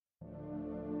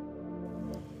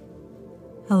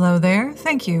Hello there.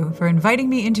 Thank you for inviting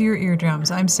me into your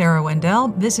eardrums. I'm Sarah Wendell.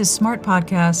 This is Smart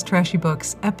Podcast Trashy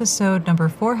Books, episode number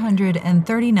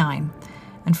 439.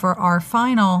 And for our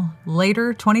final,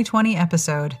 later 2020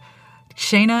 episode,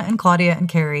 Shana and Claudia and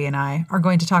Carrie and I are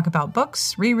going to talk about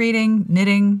books, rereading,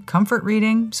 knitting, comfort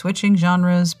reading, switching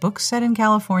genres, books set in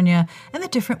California, and the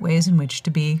different ways in which to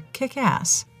be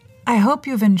kick-ass. I hope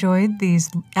you've enjoyed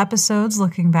these episodes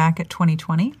looking back at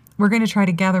 2020. We're going to try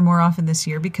to gather more often this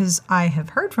year because I have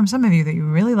heard from some of you that you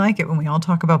really like it when we all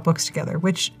talk about books together,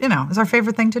 which, is our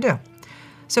favorite thing to do.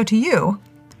 So to you,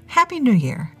 Happy New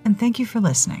Year, and thank you for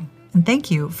listening. And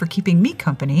thank you for keeping me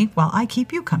company while I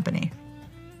keep you company.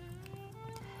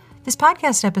 This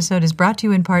podcast episode is brought to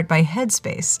you in part by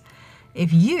Headspace.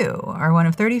 If you are one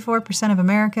of 34% of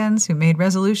Americans who made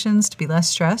resolutions to be less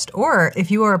stressed, or if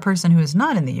you are a person who is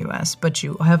not in the U.S., but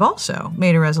you have also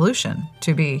made a resolution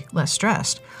to be less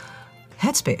stressed,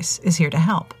 Headspace is here to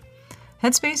help.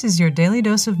 Headspace is your daily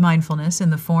dose of mindfulness in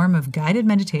the form of guided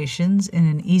meditations in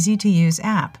an easy-to-use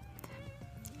app.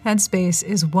 Headspace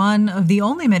is one of the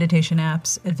only meditation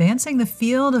apps advancing the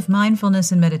field of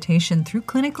mindfulness and meditation through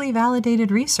clinically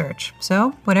validated research.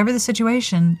 So, whatever the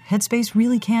situation, Headspace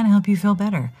really can help you feel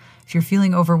better. If you're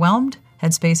feeling overwhelmed,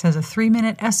 Headspace has a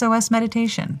 3-minute SOS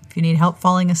meditation. If you need help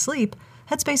falling asleep,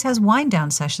 Headspace has wind-down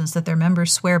sessions that their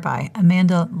members swear by.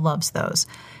 Amanda loves those.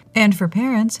 And for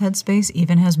parents, Headspace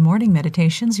even has morning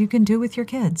meditations you can do with your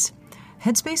kids.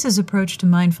 Headspace's approach to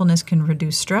mindfulness can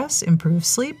reduce stress, improve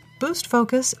sleep, boost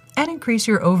focus, and increase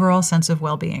your overall sense of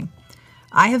well-being.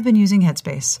 I have been using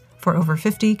Headspace for over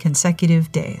 50 consecutive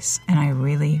days, and I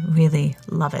really, really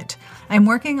love it. I'm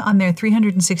working on their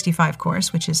 365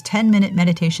 course, which is 10-minute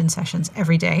meditation sessions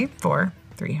every day for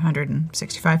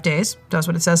 365 days, does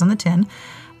what it says on the tin,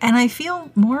 and I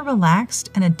feel more relaxed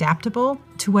and adaptable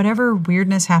to whatever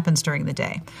weirdness happens during the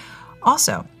day.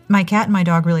 Also, my cat and my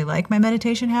dog really like my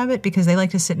meditation habit because they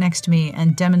like to sit next to me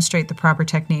and demonstrate the proper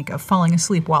technique of falling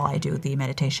asleep while I do the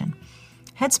meditation.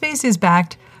 Headspace is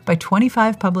backed by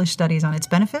 25 published studies on its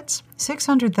benefits,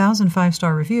 600,000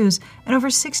 5-star reviews, and over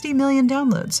 60 million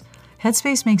downloads.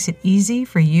 Headspace makes it easy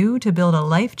for you to build a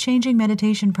life-changing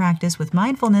meditation practice with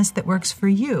mindfulness that works for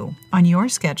you on your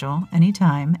schedule,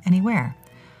 anytime, anywhere.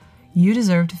 You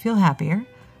deserve to feel happier,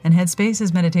 and Headspace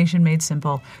is meditation made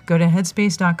simple. Go to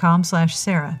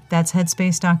headspace.com/Sarah. That's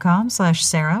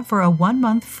headspace.com/Sarah for a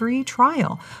 1-month free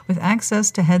trial with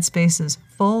access to Headspace's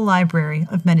full library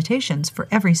of meditations for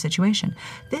every situation.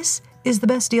 This is the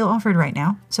best deal offered right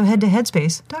now, so head to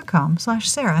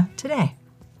headspace.com/Sarah today.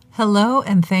 Hello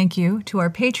and thank you to our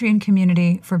Patreon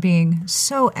community for being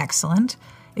so excellent.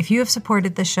 If you have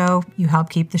supported the show, you help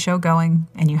keep the show going,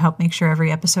 and you help make sure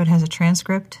every episode has a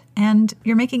transcript, and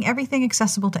you're making everything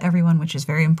accessible to everyone, which is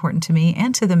very important to me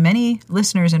and to the many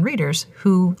listeners and readers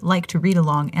who like to read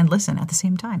along and listen at the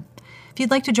same time. If you'd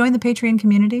like to join the Patreon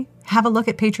community, have a look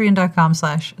at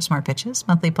patreon.com/smartpitches.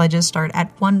 Monthly pledges start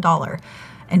at $1,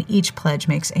 and each pledge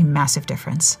makes a massive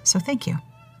difference, so thank you.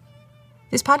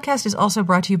 This podcast is also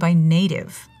brought to you by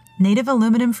Native. Native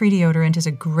aluminum-free deodorant is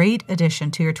a great addition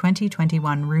to your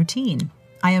 2021 routine.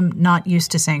 I am not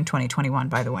used to saying 2021,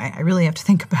 by the way. I really have to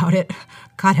think about it.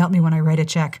 God help me when I write a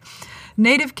check.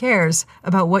 Native cares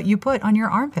about what you put on your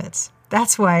armpits.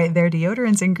 That's why their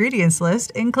deodorant's ingredients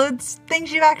list includes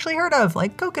things you've actually heard of,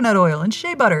 like coconut oil and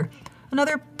shea butter.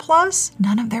 Another plus,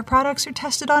 none of their products are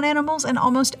tested on animals, and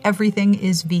almost everything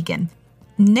is vegan.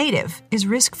 Native is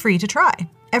risk-free to try.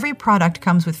 Every product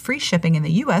comes with free shipping in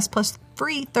the U.S. plus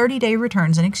free 30-day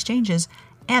returns and exchanges,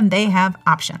 and they have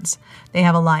options. They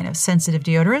have a line of sensitive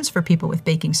deodorants for people with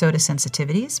baking soda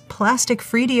sensitivities,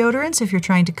 plastic-free deodorants if you're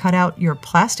trying to cut out your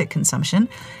plastic consumption,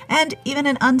 and even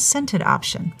an unscented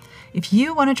option. If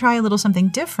you want to try a little something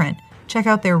different, check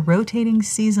out their rotating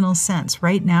seasonal scents.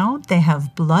 Right now, they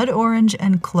have blood orange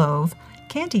and clove,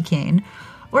 candy cane,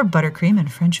 or buttercream and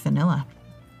French vanilla.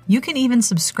 You can even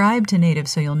subscribe to Native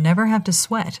so you'll never have to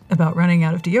sweat about running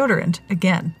out of deodorant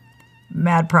again.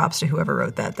 Mad props to whoever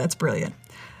wrote that. That's brilliant.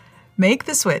 Make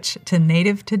the switch to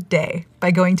Native today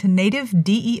by going to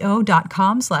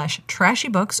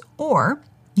nativedeo.com/trashybooks or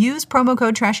use promo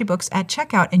code trashybooks at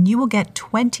checkout and you will get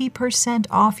 20%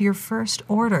 off your first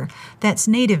order. That's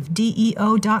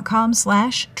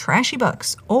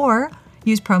nativedeo.com/trashybooks or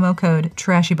use promo code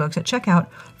trashybooks at checkout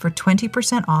for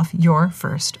 20% off your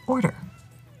first order.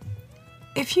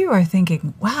 If you are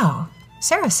thinking, wow,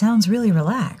 Sarah sounds really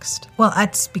relaxed. Well,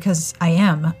 that's because I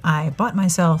am. I bought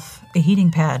myself a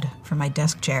heating pad for my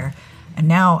desk chair, and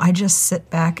now I just sit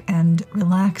back and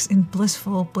relax in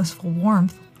blissful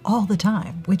warmth all the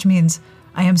time, which means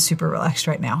I am super relaxed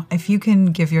right now. If you can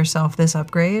give yourself this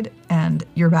upgrade and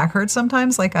your back hurts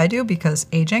sometimes like I do because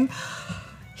aging,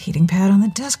 heating pad on the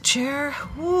desk chair,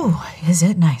 ooh, is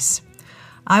it nice.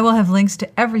 I will have links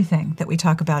to everything that we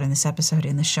talk about in this episode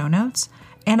in the show notes,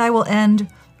 and I will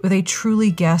end with a truly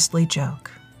ghastly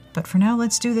joke. But for now,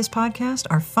 let's do this podcast,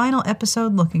 our final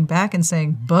episode, looking back and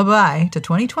saying bye-bye to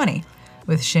 2020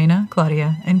 with Shana,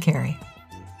 Claudia, and Carrie.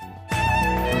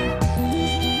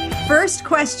 First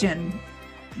question.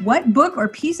 What book or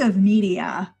piece of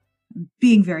media,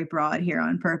 being very broad here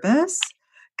on purpose,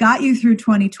 got you through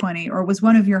 2020 or was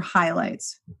one of your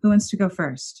highlights? Who wants to go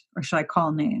first? Or should I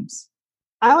call names?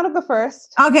 I want to go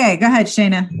first. Okay, go ahead,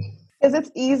 Shana. Because it's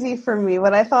easy for me.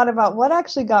 When I thought about what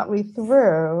actually got me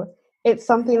through, it's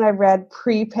something I read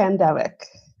pre-pandemic,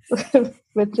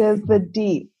 which is The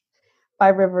Deep by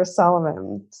River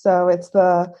Solomon. So it's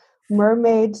the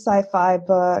mermaid sci-fi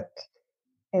book.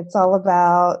 It's all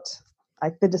about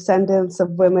like the descendants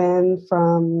of women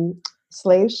from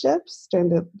slave ships during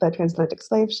the transatlantic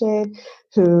slave trade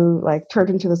who like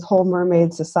turned into this whole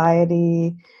mermaid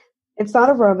society. It's not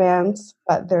a romance,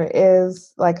 but there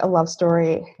is like a love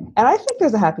story. And I think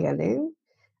there's a happy ending.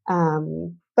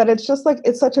 But it's just like,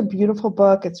 it's such a beautiful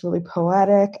book. It's really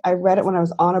poetic. I read it when I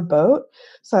was on a boat.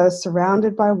 So I was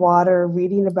surrounded by water,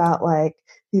 reading about like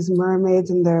these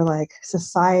mermaids and their like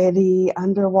society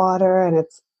underwater. And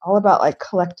it's all about like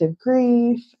collective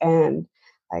grief and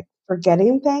like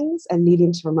forgetting things and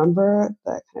needing to remember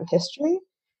the kind of history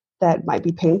that might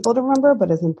be painful to remember,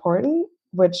 but is important,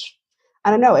 which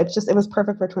I don't know. It was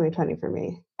perfect for 2020 for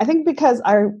me. I think because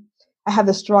I have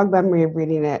this strong memory of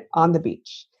reading it on the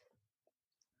beach.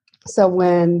 So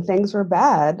when things were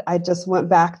bad, I just went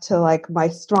back to like my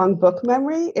strong book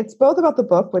memory. It's both about the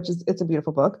book, it's a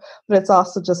beautiful book, but it's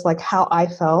also just like how I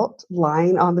felt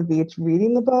lying on the beach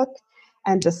reading the book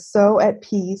and just so at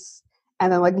peace.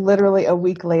 And then like literally a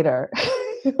week later,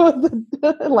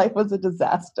 life was a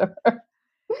disaster.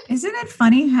 Isn't it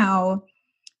funny how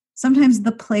sometimes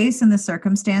the place and the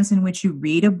circumstance in which you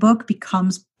read a book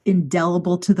becomes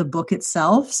indelible to the book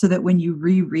itself, so that when you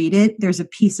reread it, there's a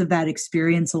piece of that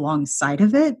experience alongside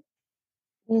of it?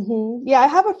 Mm-hmm. Yeah, I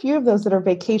have a few of those that are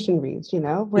vacation reads,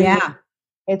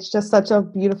 it's just such a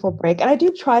beautiful break. And I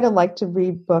do try to like to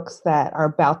read books that are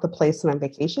about the place that I'm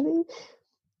vacationing,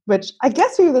 which I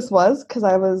guess maybe this was because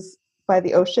I was by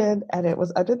the ocean and it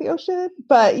was under the ocean.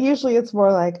 But usually it's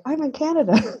more like, I'm in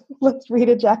Canada. Let's read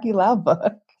a Jackie Lau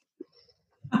book.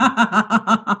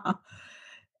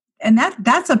 And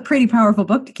that's a pretty powerful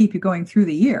book to keep you going through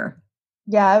the year.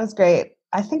 Yeah, it was great.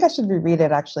 I think I should reread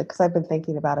it actually because I've been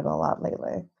thinking about it a lot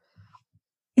lately.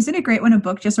 Isn't it great when a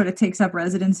book just sort of takes up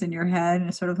residence in your head and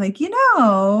it's sort of like, can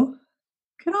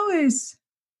always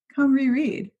come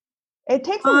reread? It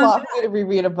takes a lot for me to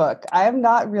reread a book. I am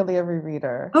not really a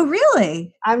rereader. Oh,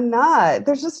 really? I'm not.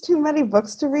 There's just too many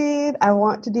books to read. I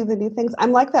want to do the new things.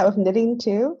 I'm like that with knitting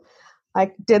too.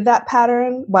 Like, did that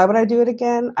pattern, why would I do it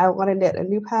again? I want to knit a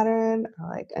new pattern, or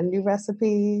like a new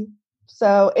recipe.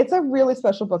 So it's a really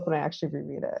special book when I actually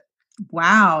reread it.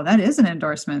 Wow, that is an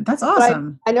endorsement. That's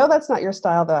awesome. I know that's not your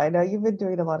style, though. I know you've been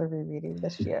doing a lot of rereading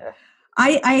this year.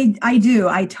 I do.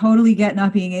 I totally get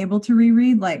not being able to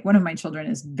reread. Like, one of my children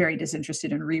is very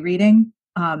disinterested in rereading,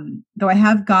 though I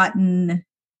have gotten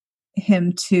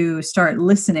him to start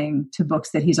listening to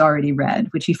books that he's already read,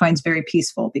 which he finds very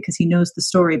peaceful because he knows the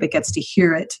story but gets to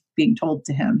hear it being told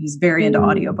to him. He's very into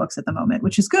audiobooks at the moment,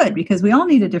 which is good because we all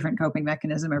need a different coping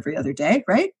mechanism every other day,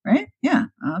 right? Yeah.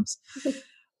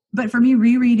 But for me,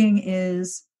 rereading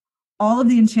is all of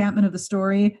the enchantment of the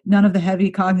story, none of the heavy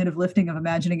cognitive lifting of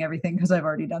imagining everything because I've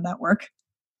already done that work.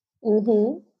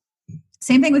 Mm-hmm.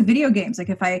 Same thing with video games. Like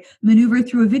if I maneuver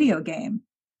through a video game,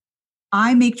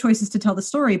 I make choices to tell the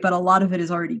story, but a lot of it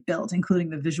is already built, including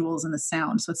the visuals and the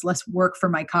sound. So it's less work for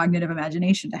my cognitive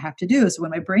imagination to have to do. So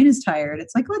when my brain is tired,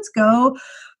 it's like, let's go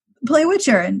play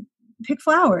Witcher and pick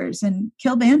flowers and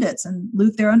kill bandits and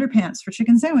loot their underpants for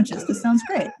chicken sandwiches. This sounds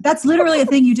great. That's literally a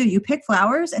thing you do. You pick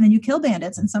flowers and then you kill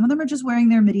bandits, and some of them are just wearing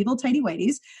their medieval tighty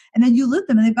whities, and then you loot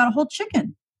them and they've got a whole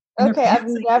chicken. Okay, I've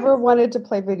never wanted to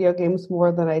play video games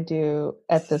more than I do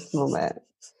at this moment.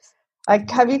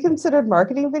 Like, have you considered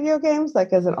marketing video games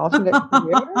like as an alternate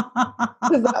career?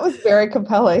 Because that was very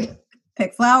compelling.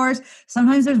 Pick flowers.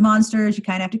 Sometimes there's monsters. You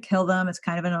kind of have to kill them. It's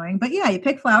kind of annoying. But yeah, you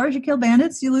pick flowers, you kill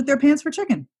bandits, you loot their pants for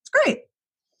chicken. It's great.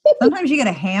 Sometimes you get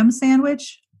a ham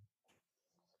sandwich.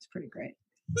 It's pretty great.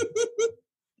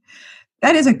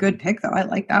 That is a good pick, though. I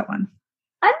like that one.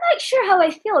 I'm not sure how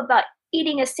I feel about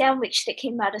eating a sandwich that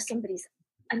came out of somebody's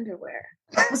underwear.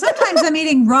 Well, sometimes I'm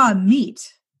eating raw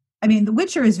meat. I mean, The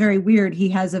Witcher is very weird. He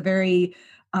has a very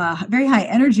very high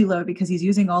energy load because he's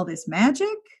using all this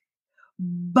magic.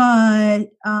 But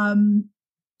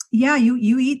yeah,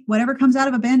 you eat whatever comes out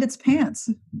of a bandit's pants.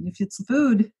 If it's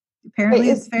food, apparently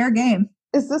it's fair game.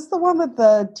 Is this the one that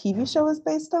the TV show is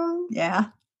based on? Yeah.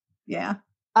 Yeah.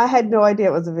 I had no idea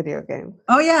it was a video game.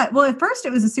 Oh, yeah. Well, at first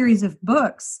it was a series of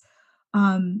books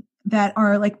that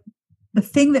are like the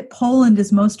thing that Poland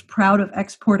is most proud of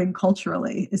exporting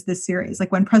culturally is this series.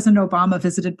 Like when President Obama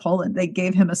visited Poland, they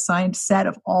gave him a signed set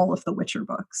of all of the Witcher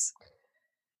books.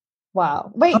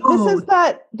 Wow. Wait, This is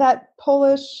that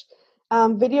Polish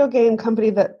video game company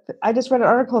that I just read an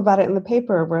article about it in the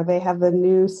paper where they have the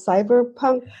new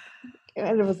Cyberpunk.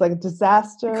 And it was like a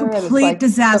disaster. Complete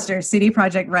disaster. CD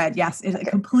Projekt Red. Yes, it's a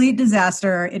complete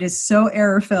disaster. It is so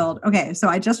error-filled. Okay, so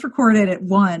I just recorded at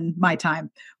 1 my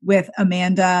time with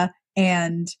Amanda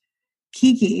and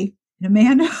Kiki. And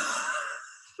Amanda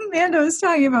was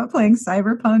talking about playing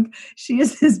Cyberpunk. She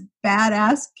is this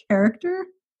badass character.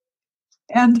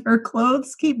 And her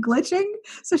clothes keep glitching.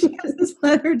 So she has this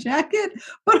leather jacket,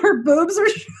 but her boobs are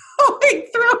showing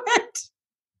through it.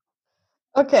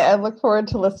 Okay, I look forward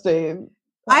to listening.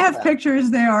 I have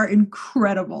pictures. They are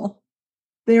incredible.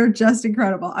 They are just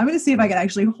incredible. I'm going to see if I can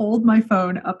actually hold my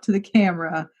phone up to the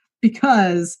camera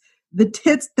because the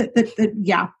tits, the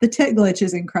tit glitch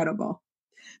is incredible.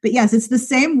 But yes, it's the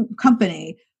same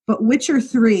company, but Witcher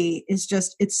 3 is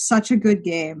just, it's such a good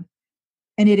game.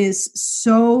 And it is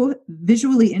so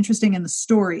visually interesting and the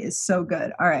story is so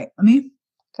good. All right, let me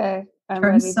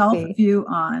turn self-view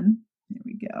on. There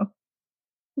we go.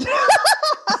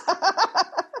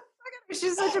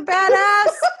 She's such a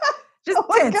badass. Just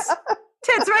tits.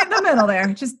 Tits right in the middle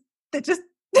there. Just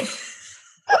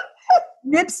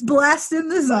nips blasting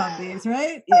the zombies,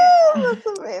 right? Yeah. Oh,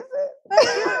 that's amazing.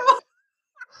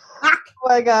 Oh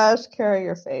my gosh, Carrie,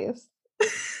 your face.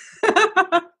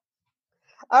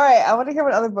 All right, I want to hear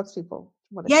what other books people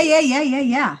want to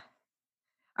Yeah.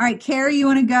 All right, Carrie, you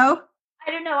want to go?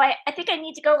 I don't know. I think I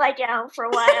need to go lie down for a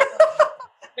while.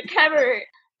 Recover.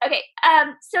 Okay,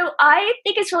 so I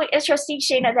think it's really interesting,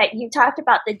 Shana, that you talked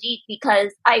about The Deep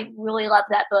because I really love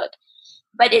that book.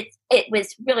 But it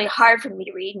was really hard for me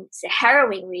to read. And it's a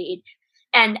harrowing read.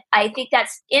 And I think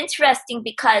that's interesting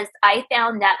because I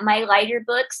found that my lighter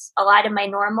books, a lot of my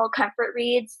normal comfort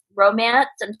reads, romance,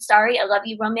 I'm sorry, I love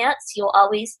you, romance, you'll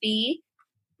always be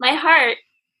my heart.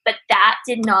 But that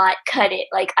did not cut it.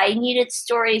 Like I needed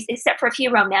stories, except for a few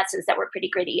romances that were pretty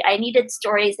gritty. I needed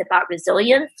stories about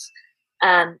resilience.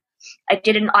 I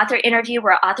did an author interview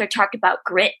where an author talked about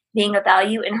grit being a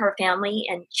value in her family.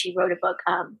 And she wrote a book,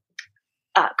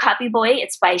 Copy Boy.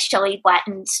 It's by Shelley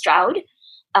Blatton Stroud.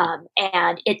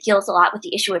 And it deals a lot with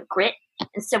the issue of grit.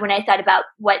 And so when I thought about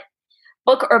what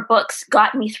book or books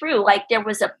got me through, like there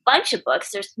was a bunch of books.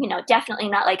 There's, definitely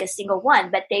not like a single one,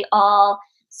 but they all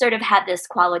sort of had this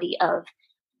quality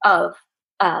of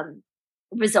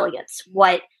resilience,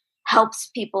 what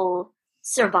helps people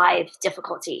survive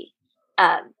difficulty.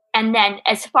 And then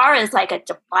as far as like a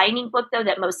defining book, though,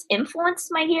 that most influenced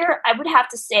my year, I would have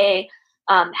to say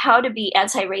How to Be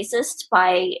Anti-Racist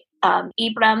by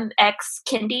Ibram X.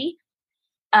 Kendi.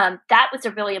 That was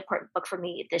a really important book for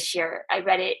me this year. I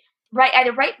read it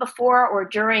either right before or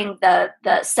during the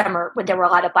summer when there were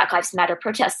a lot of Black Lives Matter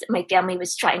protests that my family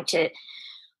was trying to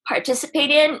participate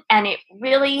in. And it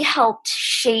really helped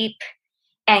shape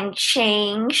and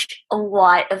change a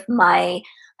lot of my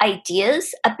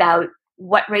ideas about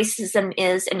what racism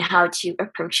is and how to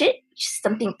approach it, which is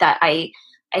something that I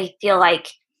feel like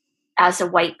as a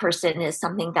white person is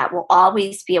something that will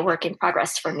always be a work in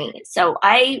progress for me. So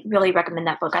I really recommend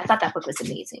that book. I thought that book was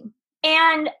amazing.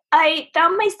 And I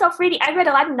found myself I read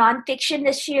a lot of nonfiction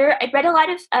this year. I read a lot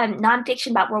of nonfiction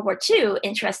about World War II,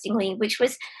 interestingly, which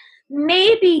was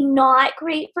maybe not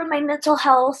great for my mental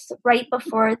health right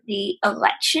before the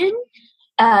election.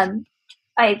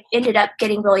 I ended up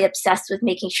getting really obsessed with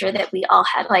making sure that we all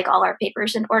had like all our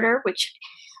papers in order, which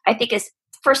I think is,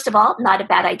 first of all, not a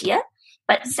bad idea.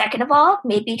 But second of all,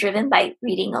 maybe driven by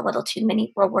reading a little too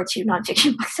many World War II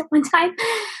nonfiction books at one time.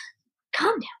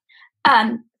 Calm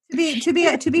down. To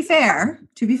be fair,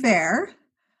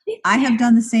 I have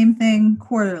done the same thing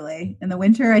quarterly. In the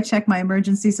winter, I check my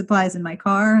emergency supplies in my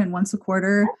car, and once a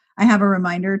quarter, I have a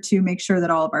reminder to make sure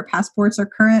that all of our passports are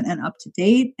current and up to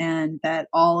date, and that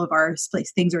all of our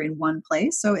things are in one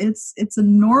place. So it's a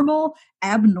normal,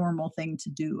 abnormal thing to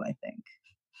do, I think.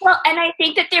 Well, and I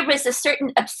think that there was a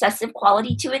certain obsessive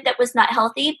quality to it that was not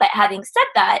healthy. But having said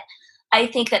that, I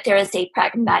think that there is a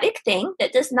pragmatic thing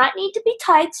that does not need to be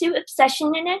tied to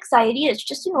obsession and anxiety. It's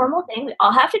just a normal thing we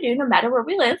all have to do no matter where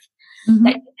we live. Mm-hmm.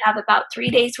 That you have about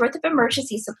 3 days worth of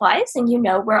emergency supplies and you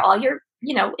know where all your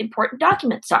important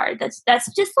documents are. That's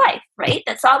just life, right?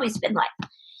 That's always been life.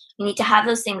 You need to have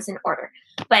those things in order.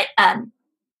 But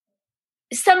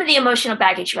some of the emotional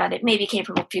baggage around it maybe came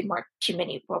from too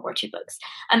many World War II books.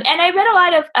 And I read a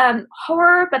lot of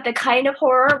horror, but the kind of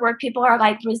horror where people are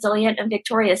like resilient and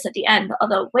victorious at the end.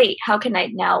 Although, wait, how can I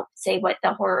now say what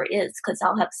the horror is? Because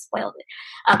I'll have spoiled it.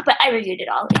 But I reviewed it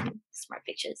all in Smart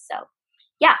Pictures. So,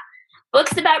 yeah.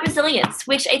 Books about resilience,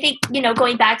 which I think,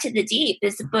 going back to The Deep,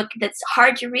 is a book that's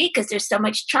hard to read because there's so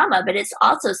much trauma, but it's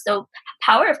also so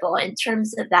powerful in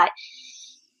terms of that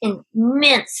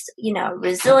immense,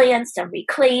 resilience and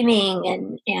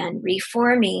reclaiming and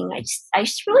reforming. I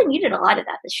just really needed a lot of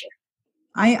that this year.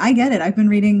 I get it. I've been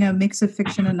reading a mix of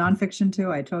fiction and nonfiction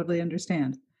too. I totally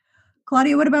understand.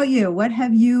 Claudia, what about you? What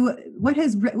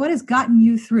has gotten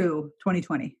you through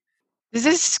 2020? This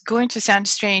is going to sound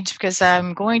strange because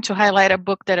I'm going to highlight a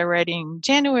book that I read in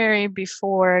January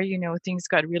before, things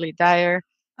got really dire.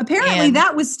 Apparently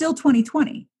that was still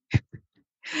 2020.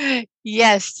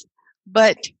 Yes,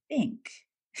 but I think.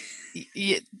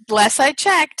 Last I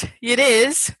checked, it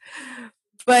is.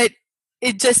 But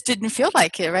it just didn't feel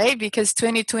like it, right? Because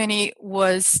 2020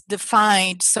 was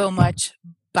defined so much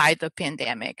by the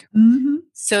pandemic. Mm-hmm.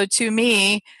 So to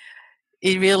me,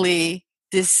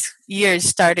 this year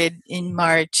started in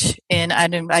March, and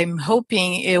I'm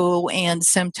hoping it will end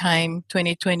sometime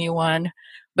 2021,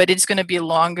 but it's going to be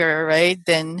longer, right,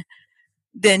 than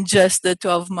just the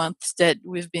 12 months that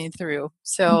we've been through.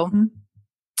 So,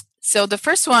 So the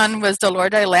first one was The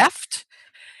Lord I Left,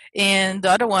 and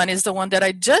the other one is the one that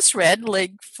I just read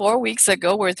like 4 weeks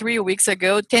ago or 3 weeks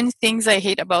ago, 10 Things I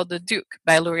Hate About the Duke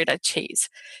by Loretta Chase.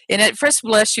 And at first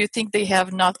blush, you think they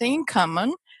have nothing in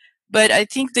common. But I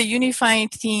think the unifying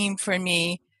theme for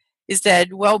me is that,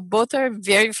 both are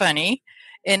very funny.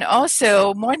 And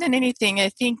also, more than anything, I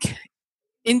think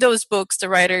in those books, the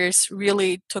writers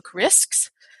really took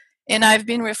risks. And I've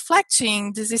been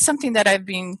reflecting, this is something that I've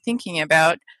been thinking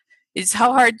about, is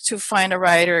how hard to find a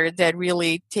writer that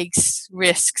really takes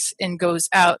risks and goes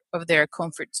out of their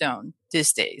comfort zone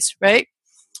these days, right?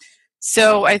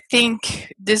 So I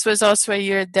think this was also a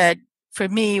year that, for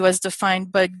me, was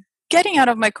defined by getting out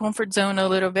of my comfort zone a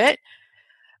little bit.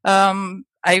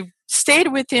 I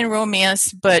stayed within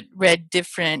romance, but read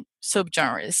different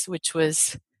subgenres, which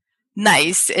was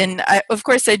nice. And of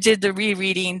course, I did the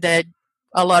rereading that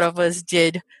a lot of us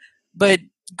did, but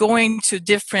going to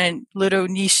different little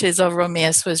niches of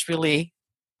romance was really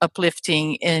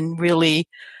uplifting and really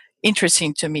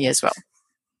interesting to me as well.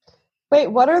 Wait,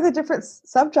 what are the different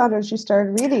subgenres you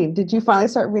started reading? Did you finally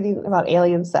start reading about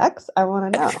alien sex? I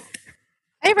want to know.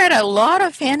 I read a lot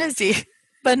of fantasy,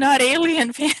 but not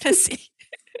alien fantasy.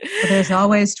 Well, there's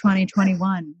always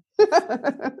 2021.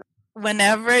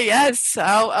 Whenever, yes,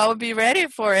 I'll be ready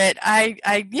for it.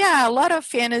 A lot of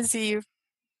fantasy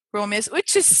romance,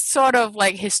 which is sort of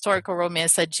like historical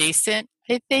romance adjacent,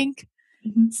 I think.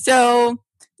 Mm-hmm. So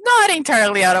not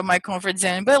entirely out of my comfort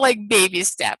zone, but like baby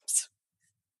steps.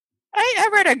 I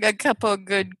read a couple of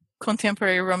good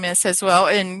contemporary romance as well,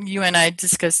 and you and I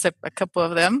discussed a couple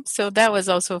of them, so that was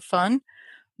also fun.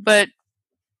 But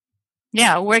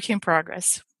yeah, work in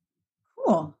progress.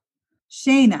 Cool.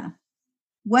 Shana,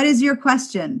 what is your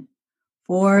question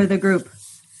for the group?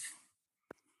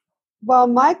 Well,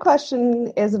 my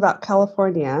question is about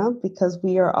California because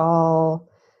we are all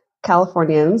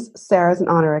Californians. Sarah's an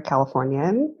honorary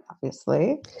Californian,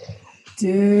 obviously.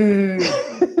 Dude.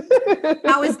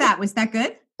 How was that? Was that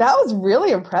good? That was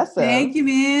really impressive. Thank you,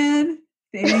 man.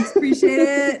 Thanks. Appreciate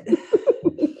it.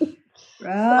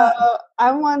 So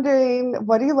I'm wondering,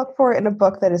 what do you look for in a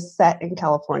book that is set in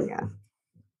California?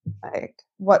 Like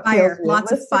what? Fire.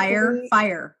 Lots of fire.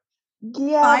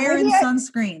 Yeah. Fire and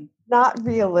sunscreen. Not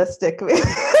realistic, because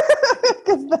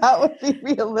that would be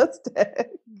realistic.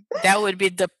 That would be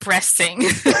depressing.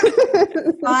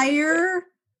 Fire,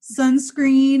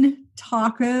 sunscreen,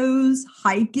 tacos,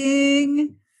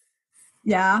 hiking.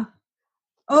 Yeah.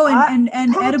 Oh, and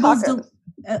edibles.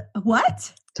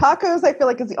 What? Tacos, I feel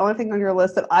like, is the only thing on your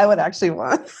list that I would actually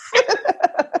want.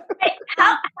 Hey,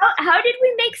 how did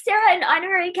we make Sarah an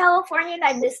honorary Californian?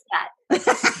 I missed that.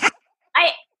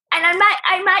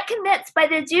 I'm not convinced by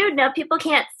the dude. No, people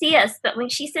can't see us, but when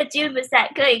she said dude was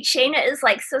that good, Shana is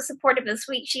like so supportive and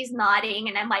sweet. She's nodding,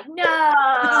 and I'm like, no. I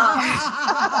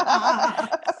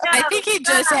think it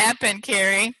just happened,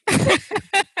 Carrie.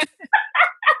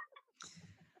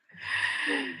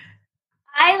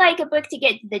 I like a book to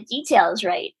get the details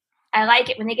right. I like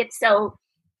it when they get so,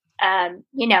 in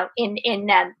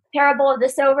Parable of the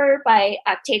Sower by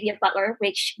Octavia Butler,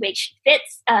 which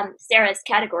fits Sarah's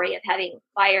category of having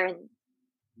fire and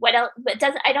what else? But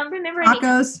I don't remember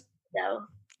tacos. though.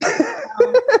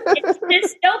 It's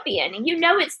dystopian, and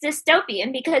it's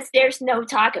dystopian because there's no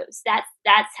tacos.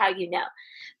 That's how you know.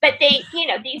 But they,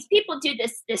 these people do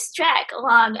this trek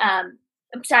along.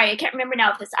 I'm sorry, I can't remember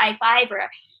now if it's I-5 or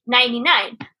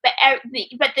 99.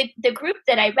 But the group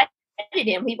that I read it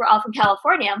in, we were all from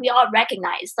California, and we all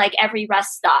recognized like every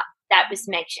rest stop that was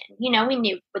mentioned. We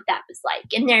knew what that was like.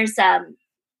 And there's a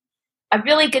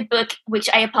really good book, which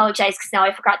I apologize because now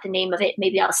I forgot the name of it.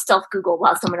 Maybe I'll stealth Google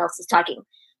while someone else is talking.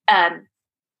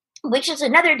 Which is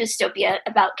another dystopia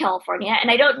about California.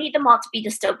 And I don't need them all to be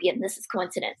dystopian. This is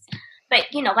coincidence. But,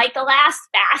 like the last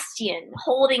bastion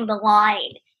holding the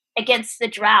line against the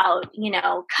drought,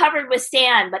 covered with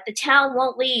sand, but the town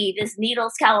won't leave is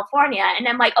Needles, California. And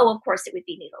I'm like, oh, of course it would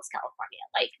be Needles, California.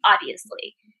 Like,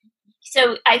 obviously.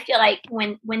 So I feel like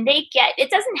when they get,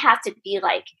 it doesn't have to be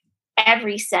like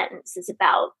every sentence is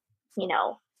about,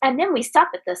 and then we stop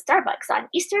at the Starbucks on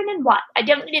Eastern and what? I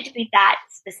don't need it to be that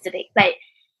specific, but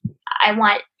I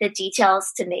want the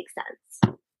details to make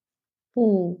sense.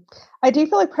 I do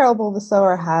feel like Parable of the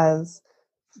Sower has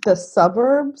the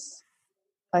suburbs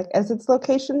like as its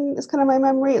location is kind of my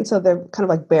memory. And so they've kind of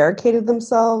like barricaded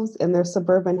themselves in their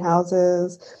suburban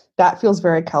houses. That feels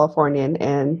very Californian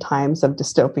in times of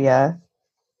dystopia.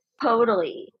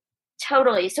 Totally.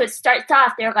 So it starts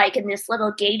off, they're like in this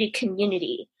little gated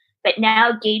community, but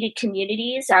now gated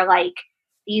communities are like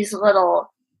these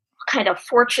little kind of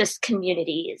fortress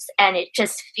communities. And it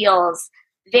just feels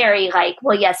very like,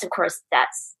 well, yes, of course,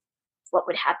 that's what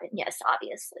would happen. Yes,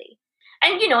 obviously.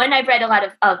 And, and I've read a lot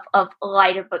of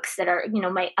lighter books that are,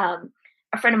 my,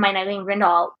 a friend of mine, Eileen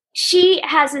Rindall, she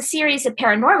has a series of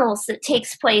paranormals that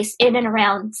takes place in and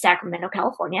around Sacramento,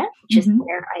 California, which is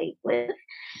where I live.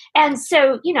 And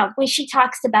so, when she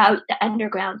talks about the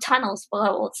underground tunnels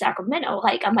below Old Sacramento,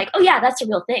 like, I'm like, oh yeah, that's a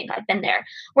real thing. I've been there.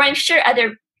 Where I'm sure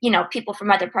other, people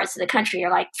from other parts of the country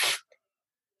are like,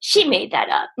 she made that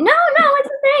up. No, it's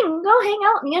a thing. Go hang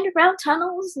out in the underground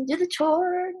tunnels and do the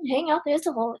tour and hang out there. It's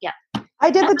a whole, yeah. I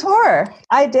did the tour.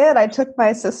 I did. I took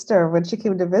my sister when she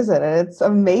came to visit, and it's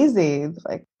amazing.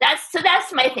 Like that's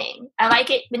my thing. I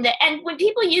like it when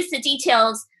people use the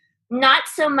details, not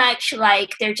so much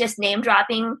like they're just name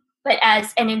dropping, but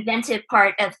as an inventive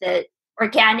part of the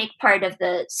organic part of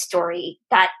the story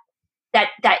that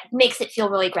makes it feel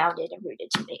really grounded and rooted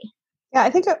to me. Yeah,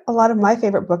 I think a lot of my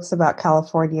favorite books about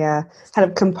California kind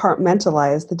of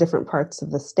compartmentalize the different parts of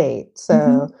the state.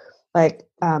 So, like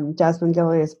Jasmine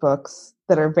Guillory's books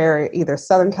that are very either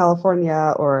Southern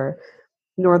California or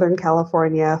Northern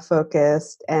California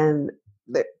focused, and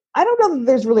I don't know that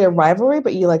there's really a rivalry,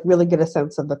 but you like really get a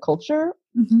sense of the culture,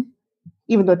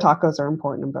 even though tacos are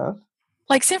important in both.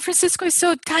 Like San Francisco is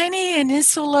so tiny and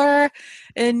insular,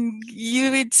 and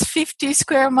it's 50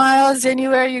 square miles.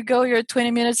 Anywhere you go, you're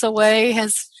 20 minutes away.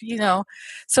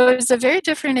 So it's a very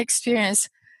different experience.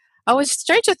 I was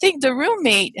trying to think the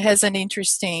roommate has an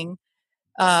interesting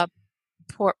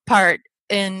part,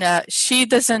 and she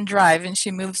doesn't drive, and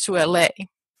she moves to LA,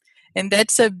 and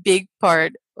that's a big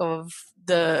part of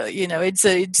the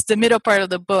it's the middle part of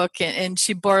the book, and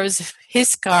she borrows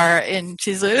his car, and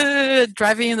she's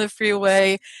driving in the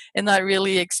freeway and not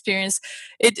really experienced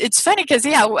it's funny because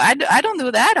I don't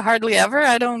do that hardly ever.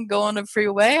 I don't go on the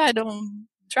freeway. I don't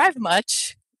drive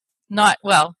much, not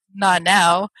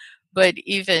now, but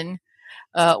even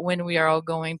when we are all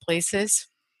going places.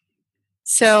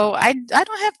 So I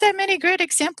don't have that many great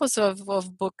examples of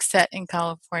books set in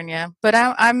California, but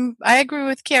I agree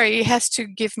with Carrie. It has to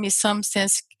give me some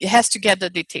sense. It has to get the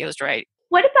details right.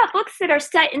 What about books that are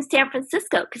set in San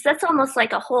Francisco? Because that's almost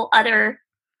like a whole other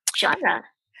genre.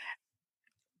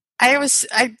 I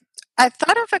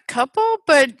thought of a couple,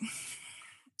 but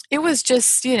it was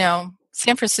just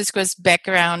San Francisco's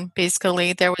background.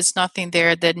 Basically, there was nothing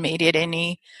there that made it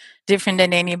any different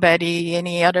than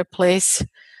any other place.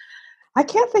 I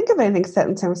can't think of anything set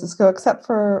in San Francisco except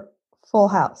for Full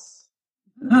House.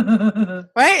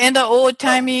 Right? And the old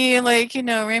timey,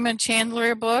 Raymond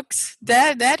Chandler books.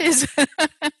 That is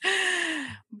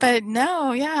but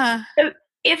no, yeah. So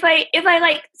if I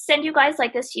like send you guys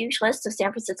like this huge list of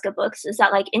San Francisco books, is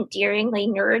that like endearingly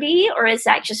nerdy, or is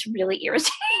that just really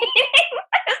irritating?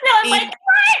 No, I'm like,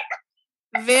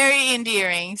 what? Very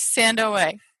endearing. Send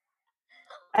away.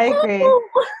 I agree.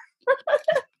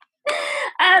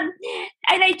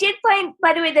 And I did find,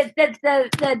 by the way, that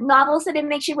the novels that it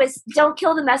mentioned was "Don't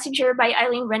Kill the Messenger" by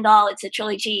Eileen Rindall. It's a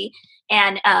trilogy,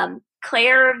 and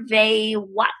Claire Vay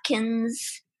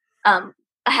Watkins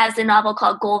has a novel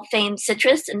called "Gold Fame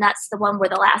Citrus," and that's the one where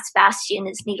the last bastion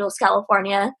is Needles,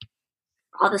 California.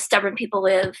 All the stubborn people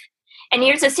live. And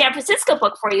here's a San Francisco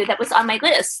book for you that was on my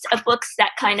list of books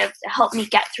that kind of helped me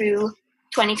get through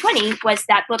 2020 was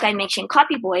that book I mentioned,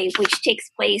 Copy Boy, which takes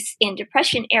place in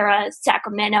Depression era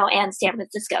Sacramento and San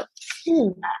Francisco.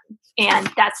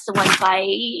 And that's the one by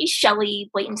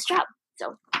Shelley Wayton Straub.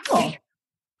 So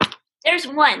there's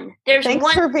one.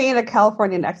 Thanks for being a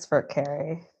Californian expert,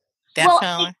 Carrie. Definitely.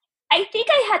 Well, I think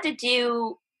I had to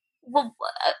do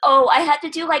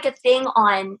like a thing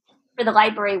for the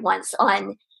library once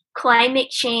on climate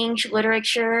change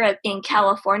literature in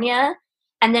California.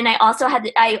 And then I also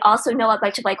know a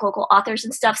bunch of like local authors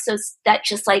and stuff. So that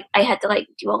just like, I had to like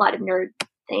do a lot of nerd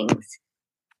things.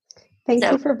 Thank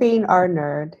you for being our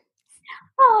nerd.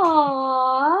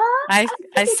 Aww. I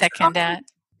second that.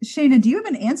 Shana, do you have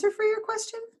an answer for your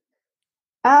question?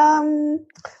 Well,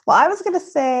 I was going to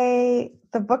say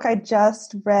the book I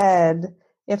just read,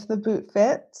 If the Boot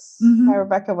Fits, by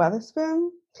Rebecca Weatherspoon.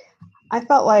 I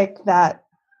felt like that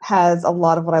has a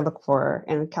lot of what I look for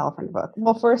in a California book.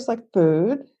 Well, first, like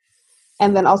food,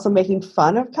 and then also making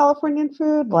fun of Californian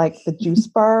food, like the juice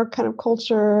bar kind of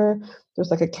culture. There's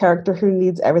like a character who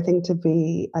needs everything to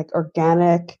be like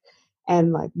organic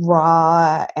and like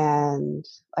raw and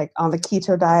like on the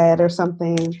keto diet or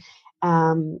something.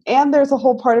 And there's a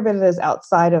whole part of it that is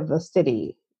outside of the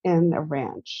city in a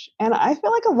ranch. And I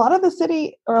feel like a lot of the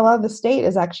city or a lot of the state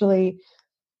is actually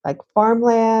like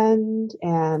farmland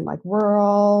and like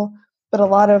rural, but a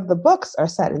lot of the books are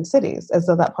set in cities as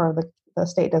though that part of the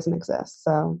state doesn't exist.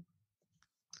 So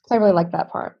I really like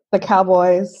that part. The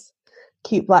cowboys,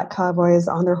 cute black cowboys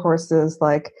on their horses,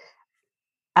 like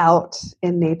out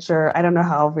in nature. I don't know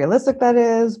how realistic that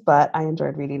is, but I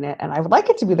enjoyed reading it, and I would like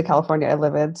it to be the California I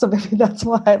live in. So maybe that's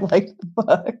why I like the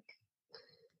book.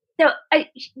 So,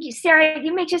 Sarah,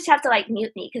 you may just have to like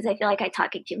mute me because I feel like I'm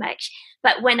talking too much.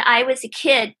 But when I was a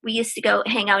kid, we used to go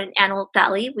hang out in Antelope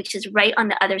Valley, which is right on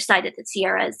the other side of the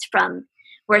Sierras from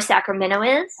where Sacramento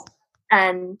is.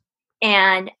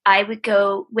 And I would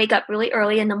go wake up really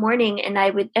early in the morning,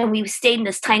 and we stayed in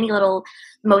this tiny little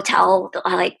motel that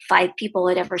like 5 people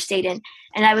had ever stayed in.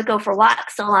 And I would go for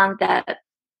walks along the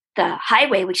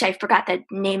highway, which I forgot the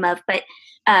name of, but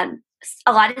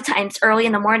a lot of times early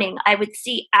in the morning, I would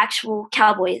see actual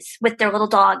cowboys with their little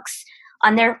dogs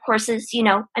on their horses.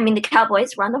 The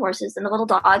cowboys were on the horses and the little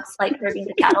dogs like herding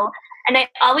the cattle. And I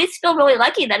always feel really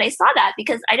lucky that I saw that,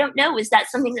 because I don't know, is that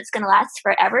something that's going to last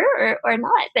forever or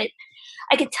not? But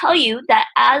I could tell you that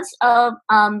as of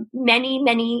many,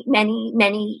 many, many,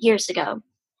 many years ago,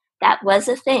 that was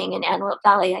a thing in Antelope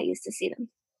Valley. I used to see them.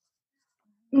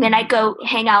 And then I'd go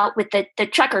hang out with the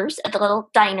truckers at the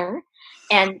little diner,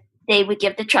 and they would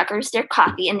give the truckers their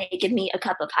coffee, and they'd give me a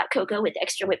cup of hot cocoa with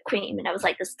extra whipped cream. And I was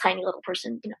like this tiny little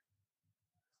person,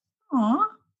 Aww.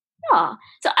 Yeah.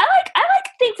 So I like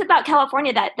things about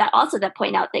California that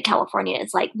point out that California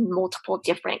is like multiple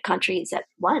different countries at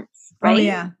once,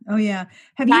 right? Oh yeah.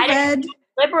 Have you read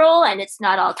liberal, and it's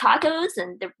not all tacos,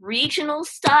 and the regional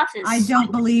stuff is. I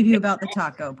don't believe you about the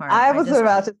taco part. I was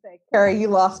about to say, Carrie, you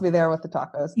lost me there with the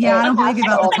tacos. Yeah, I don't believe you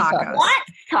about the tacos. What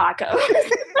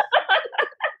tacos?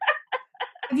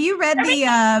 Have you read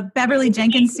the Beverly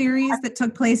Jenkins series that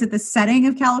took place at the setting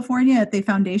of California, at the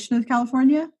foundation of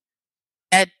California?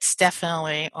 That's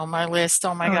definitely on my list.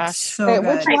 Oh my gosh. So Wait,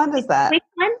 good. which one is that? Which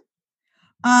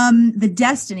one? The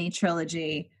Destiny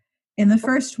trilogy. In the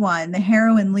first one, the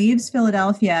heroine leaves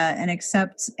Philadelphia and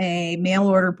accepts a mail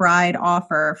order bride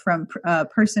offer from a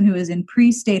person who is in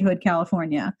pre-statehood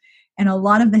California. And a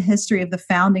lot of the history of the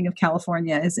founding of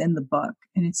California is in the book.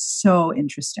 And it's so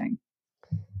interesting.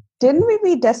 Didn't we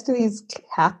read Destiny's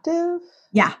Captive?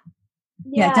 Yeah.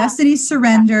 Destiny's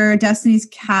Surrender, Destiny's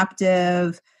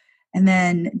Captive, and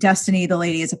then Destiny, the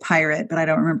Lady is a Pirate, but I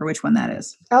don't remember which one that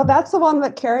is. Oh, that's the one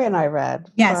that Carrie and I read.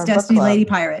 Yes, Destiny, Lady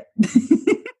Pirate.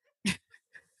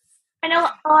 I know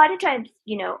a lot of times,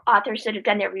 authors that have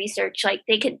done their research, like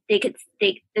they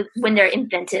when they're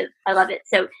inventive. I love it.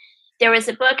 So there was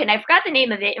a book, and I forgot the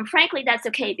name of it, and frankly, that's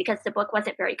okay because the book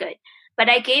wasn't very good. But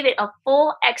I gave it a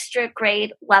full extra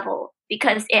grade level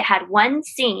because it had one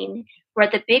scene where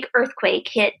the big earthquake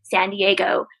hit San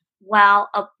Diego while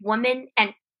a woman,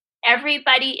 and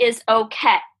everybody is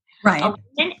okay. Right. A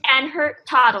woman and her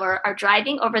toddler are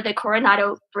driving over the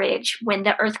Coronado Bridge when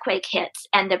the earthquake hits,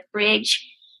 and the bridge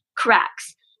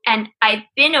cracks. And I've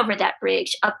been over that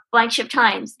bridge a bunch of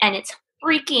times, and it's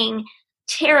freaking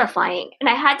terrifying. And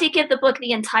I had to give the book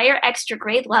the entire extra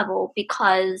grade level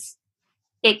because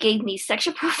it gave me such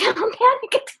a profound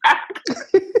panic attack.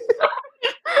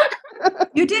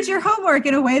 You did your homework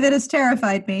in a way that has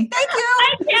terrified me. Thank you.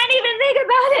 I can't even think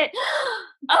about it.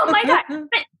 Oh my God.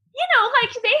 But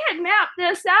like they had mapped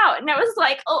this out, and I was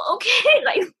like, oh, okay,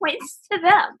 like points to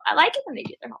them. I like it when they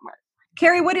do their homework.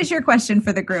 Carrie, what is your question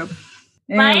for the group?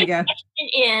 There we go. Question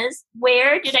is,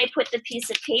 where did I put the piece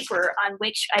of paper on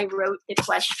which I wrote the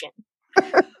question?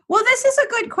 Well, this is a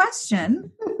good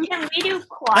question. Can we do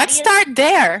Claudia's Let's start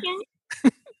there.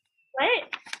 What?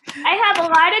 I have a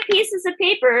lot of pieces of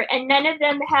paper, and none of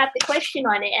them have the question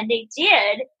on it, and they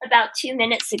did about 2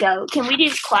 minutes ago. Can we do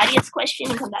Claudia's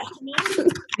question and come back to me?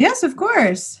 Yes, of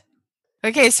course.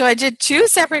 Okay, so I did 2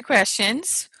 separate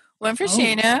questions. One for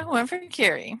Shana, one for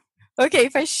Carrie. Okay,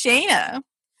 for Shana.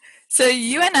 So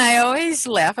you and I always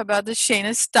laugh about the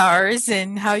Shana stars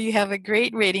and how you have a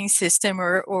great rating system,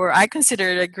 or I consider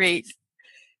it a great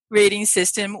rating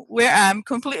system where I'm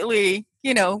completely,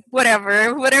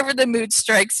 whatever the mood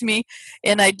strikes me,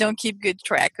 and I don't keep good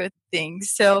track of things.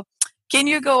 So can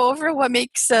you go over what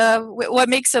makes a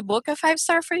book a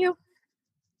 5-star for you?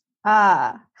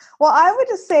 Well, I would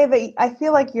just say that I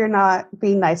feel like you're not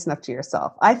being nice enough to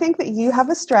yourself. I think that you have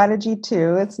a strategy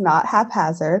too. It's not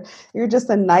haphazard. You're just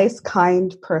a nice,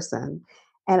 kind person.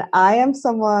 And I am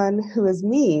someone who is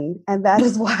mean, and that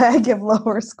is why I give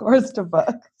lower scores to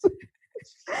books.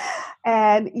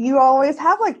 And you always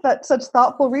have such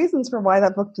thoughtful reasons for why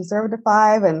that book deserved a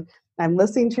 5. And I'm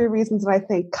listening to your reasons, and I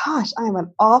think, gosh, I am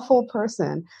an awful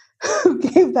person who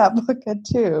gave that book a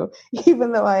 2,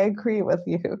 even though I agree with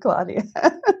you, Claudia.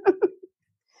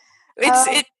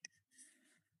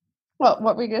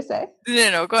 What were you going to say?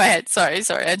 No, go ahead. Sorry.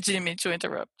 I didn't mean to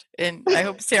interrupt. And I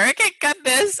hope Sarah can cut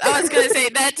this. I was going to say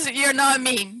that you're not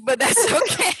mean, but that's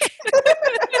okay.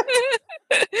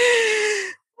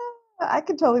 I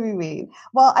could totally be mean.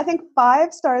 Well, I think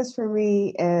 5 stars for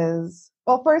me is,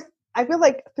 first, I feel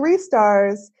like 3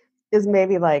 stars is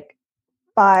maybe like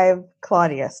 5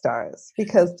 Claudia stars,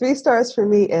 because 3 stars for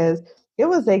me is it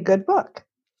was a good book.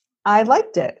 I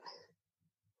liked it.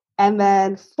 And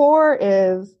then 4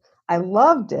 is I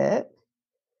loved it.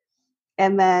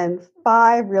 And then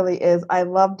 5 really is I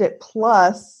loved it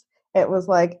plus it was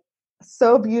like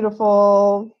so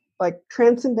beautiful, like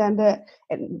transcendent.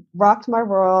 It rocked my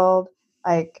world.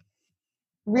 Like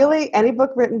really any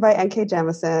book written by N.K.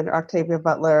 Jemisin or Octavia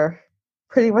Butler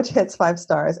pretty much hits 5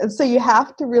 stars. And so you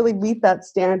have to really meet that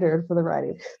standard for the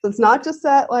writing. So it's not just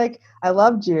that, like, I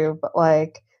loved you, but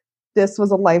like, this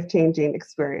was a life-changing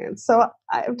experience. So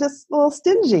I'm just a little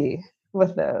stingy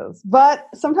with those. But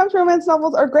sometimes romance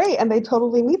novels are great and they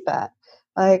totally meet that.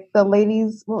 Like the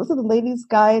ladies, what was it? The Ladies'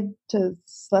 Guide to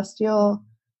Celestial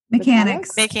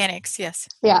Mechanics? Mechanics, yes.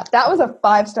 Yeah, that was a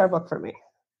 5-star book for me.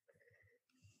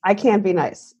 I can be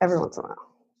nice every once in a while.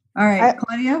 All right,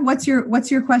 Claudia, what's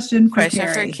your question for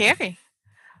Carrie? For Carrie.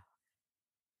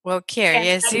 Well, Carrie,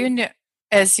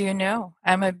 as you know,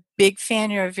 I'm a big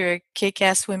fan of your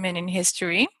Kick-Ass Women in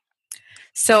History.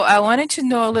 So I wanted to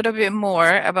know a little bit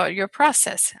more about your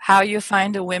process, how you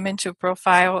find the women to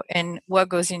profile and what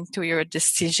goes into your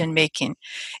decision making.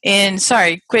 And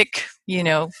sorry, quick,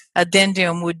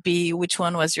 addendum would be which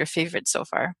one was your favorite so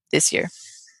far this year?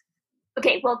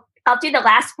 Okay, well, I'll do the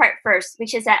last part first,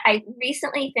 which is that I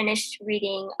recently finished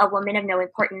reading A Woman of No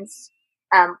Importance,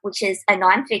 which is a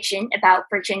nonfiction about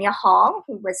Virginia Hall,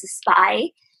 who was a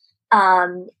spy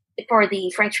for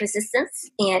the French Resistance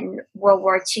in World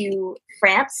War II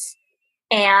France.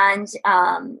 And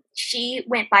she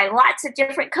went by lots of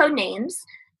different code names,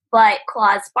 but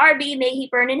Claus Barbie, may he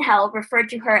burn in hell, referred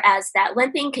to her as that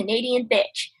limping Canadian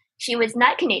bitch. She was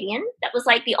not Canadian. That was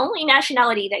like the only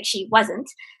nationality that she wasn't.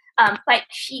 But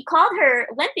she called her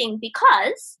limping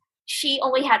because she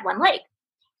only had one leg.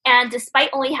 And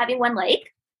despite only having one leg,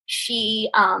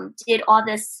 she did all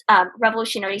this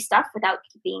revolutionary stuff without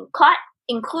being caught,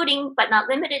 including but not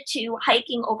limited to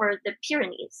hiking over the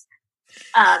Pyrenees.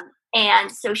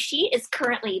 And so she is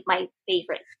currently my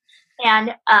favorite.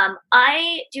 And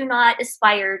I do not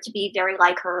aspire to be very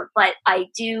like her, but I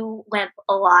do limp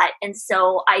a lot. And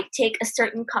so I take a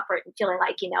certain comfort in feeling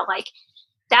like,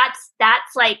 that's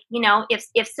like,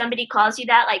 if somebody calls you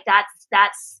that, like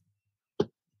that's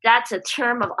a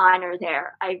term of honor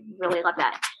there. I really love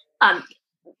that.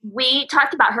 We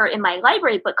talked about her in my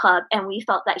library book club, and we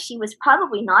felt that she was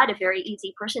probably not a very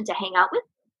easy person to hang out with.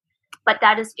 But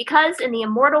that is because, in the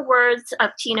immortal words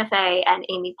of Tina Fey and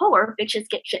Amy Poehler, bitches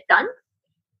get shit done.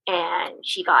 And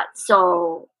she got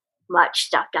so much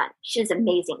stuff done. She's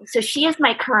amazing. So she is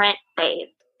my current fave.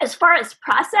 As far as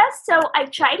process, so I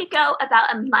try to go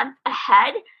about a month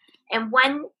ahead. And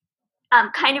one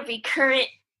kind of recurrent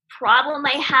problem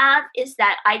I have is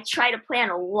that I try to plan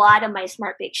a lot of my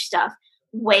Smart Bitch stuff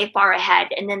way far ahead.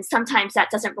 And then sometimes that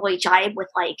doesn't really jive with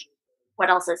like what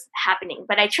else is happening.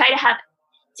 But I try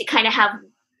to kind of have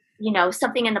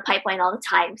something in the pipeline all the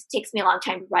time. It takes me a long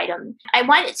time to write them. I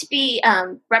want it to be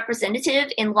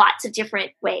representative in lots of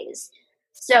different ways.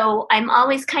 So I'm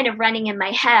always kind of running in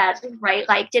my head, right?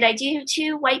 Like, did I do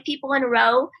 2 white people in a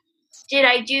row? Did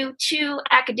I do 2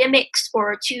 academics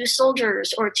or 2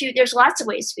 soldiers or 2? There's lots of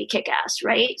ways to be kick-ass,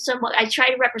 right? So I try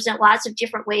to represent lots of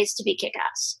different ways to be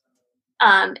kick-ass.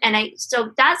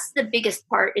 So that's the biggest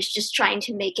part, is just trying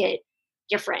to make it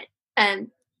different.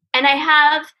 And I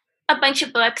have a bunch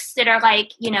of books that are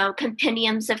like,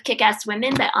 compendiums of kick-ass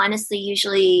women, but honestly,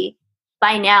 usually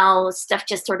by now stuff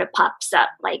just sort of pops up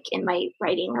like in my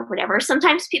writing or whatever.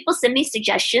 Sometimes people send me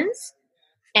suggestions,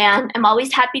 and I'm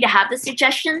always happy to have the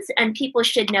suggestions, and people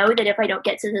should know that if I don't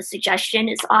get to the suggestion,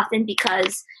 it's often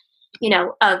because,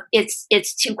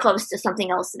 it's too close to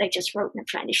something else that I just wrote and I'm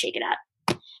trying to shake it up.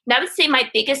 And I would say my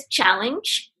biggest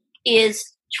challenge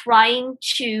is trying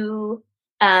to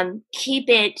keep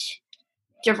it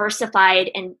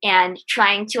diversified and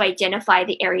trying to identify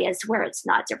the areas where it's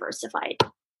not diversified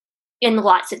in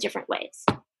lots of different ways.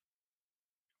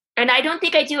 And I don't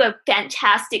think I do a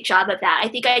fantastic job of that. I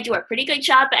think I do a pretty good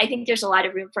job, but I think there's a lot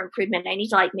of room for improvement. I need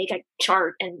to make a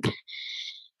chart and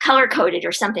color code it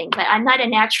or something, but I'm not a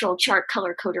natural chart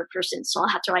color coder person. So I'll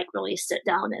have to really sit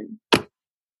down and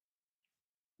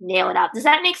nail it out. Does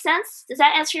that make sense? Does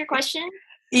that answer your question?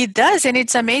 It does, and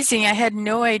it's amazing. I had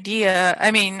no idea.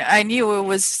 I mean, I knew it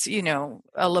was,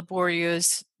 a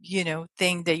laborious,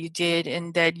 thing that you did,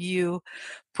 and that you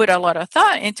put a lot of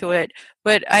thought into it.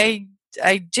 But I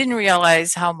didn't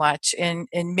realize how much, and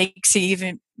makes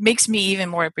me even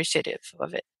more appreciative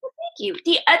of it. Well, thank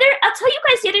you. I'll tell you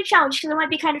guys the other challenge, because I want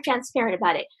to be kind of transparent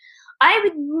about it. I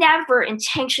would never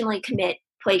intentionally commit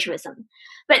plagiarism.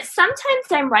 But sometimes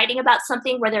I'm writing about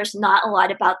something where there's not a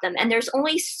lot about them, and there's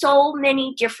only so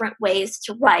many different ways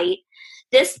to write.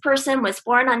 This person was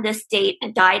born on this date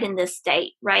and died in this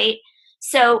date, right?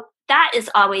 So that is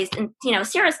always, and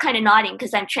Sarah's kind of nodding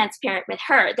because I'm transparent with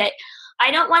her, that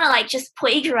I don't want to just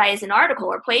plagiarize an article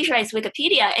or plagiarize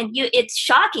Wikipedia. And it's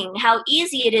shocking how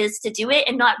easy it is to do it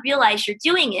and not realize you're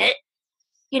doing it.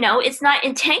 It's not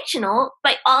intentional,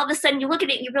 but all of a sudden you look at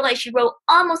it and you realize you wrote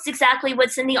almost exactly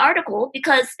what's in the article,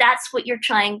 because that's what you're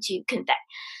trying to convey.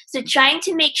 So trying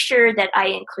to make sure that I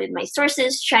include my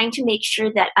sources, trying to make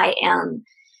sure that I am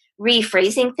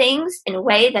rephrasing things in a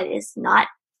way that is not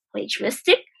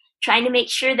plagiaristic, trying to make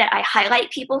sure that I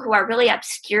highlight people who are really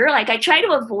obscure. I try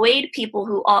to avoid people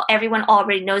who everyone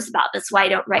already knows about. That's why I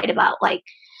don't write about I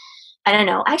don't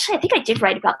know. Actually, I think I did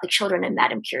write about the children of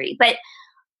Madame Curie, but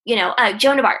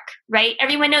Joan of Arc, right?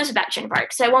 Everyone knows about Joan of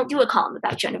Arc, so I won't do a column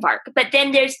about Joan of Arc. But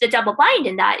then there's the double bind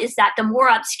in that, is that the more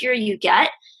obscure you get,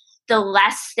 the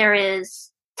less there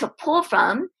is to pull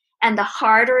from, and the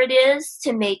harder it is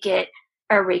to make it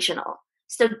original.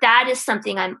 So that is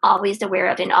something I'm always aware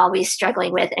of and always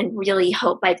struggling with, and really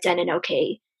hope I've done an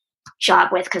okay job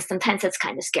with, because sometimes it's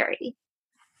kind of scary.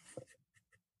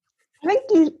 I think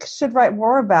you should write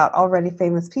more about already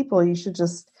famous people. You should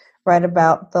just write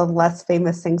about the less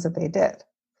famous things that they did.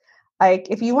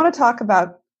 If you want to talk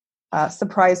about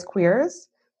surprise queers,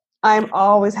 I'm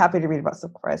always happy to read about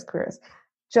surprise queers.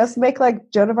 Just make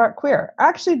Joan of Arc queer.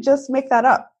 Actually, just make that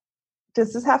up.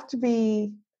 Does this have to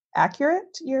be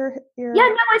accurate? Yeah,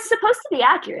 no, it's supposed to be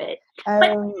accurate.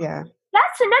 Oh, yeah.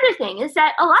 That's another thing, is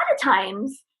that a lot of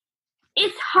times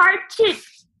it's hard to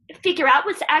figure out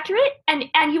what's accurate,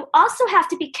 and you also have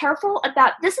to be careful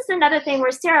about, this is another thing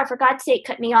where, Sarah, for God's sake,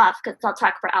 cut me off, because I'll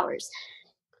talk for hours.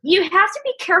 You have to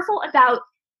be careful about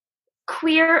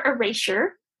queer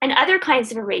erasure and other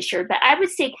kinds of erasure, but I would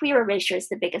say queer erasure is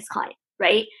the biggest kind,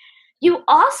 right? You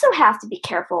also have to be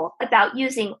careful about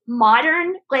using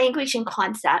modern language and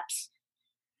concepts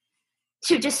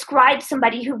to describe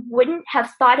somebody who wouldn't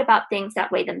have thought about things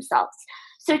that way themselves.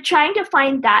 So trying to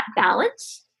find that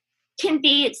balance can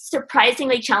be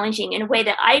surprisingly challenging in a way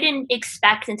that I didn't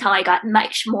expect until I got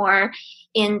much more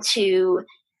into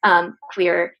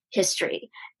queer history.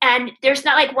 And there's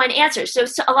not one answer. So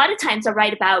a lot of times I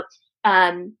write about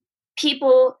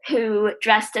people who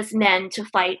dressed as men to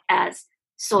fight as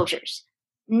soldiers.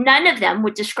 None of them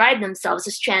would describe themselves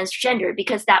as transgender,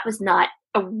 because that was not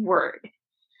a word.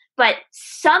 But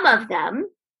some of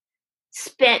them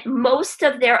spent most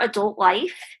of their adult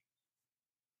life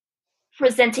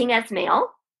presenting as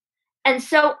male. And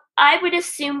so I would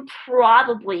assume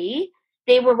probably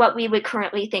they were what we would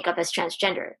currently think of as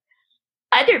transgender.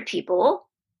 Other people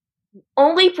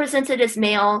only presented as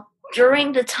male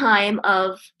during the time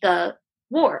of the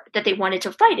war that they wanted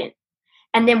to fight in,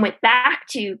 and then went back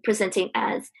to presenting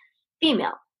as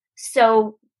female.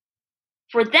 So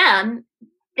for them,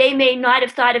 they may not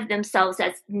have thought of themselves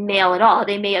as male at all.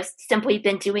 They may have simply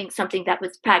been doing something that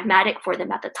was pragmatic for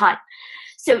them at the time.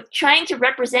 So trying to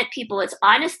represent people as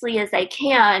honestly as I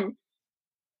can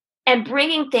and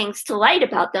bringing things to light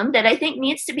about them that I think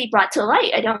needs to be brought to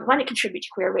light. I don't want to contribute to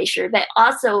queer erasure, but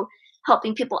also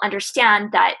helping people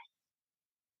understand that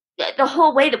the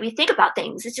whole way that we think about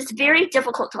things is just very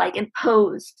difficult to like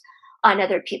impose on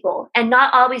other people, and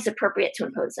not always appropriate to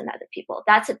impose on other people.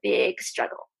 That's a big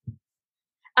struggle.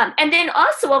 And then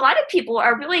also a lot of people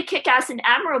are really kick-ass and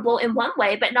admirable in one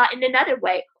way, but not in another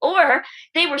way. Or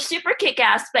they were super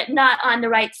kick-ass, but not on the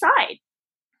right side.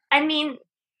 I mean,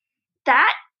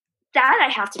 that I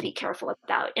have to be careful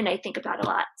about, and I think about a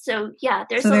lot. So yeah,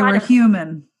 there's a lot of... So they were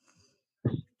human.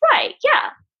 Right, yeah.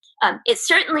 It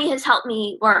certainly has helped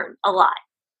me learn a lot,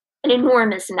 an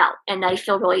enormous amount, and I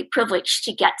feel really privileged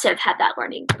to get to have had that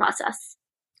learning process.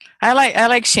 I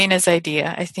like Shana's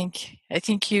idea. I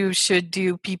think you should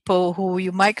do people who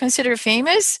you might consider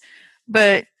famous,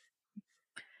 but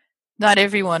not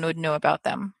everyone would know about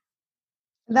them.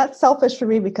 That's selfish for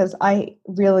me because I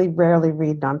really rarely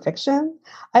read nonfiction.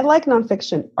 I like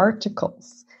nonfiction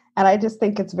articles, and I just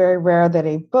think it's very rare that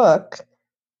a book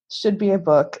should be a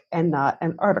book and not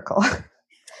an article.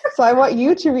 So I want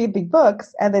you to read the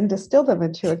books and then distill them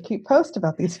into a cute post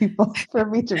about these people for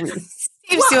me to read.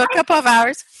 Saves you a couple of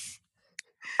hours.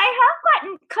 I have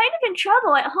gotten kind of in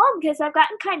trouble at home because I've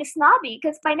gotten kind of snobby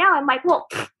because by now I'm like, well,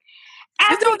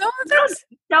 You don't know this?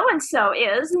 so-and-so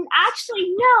is. And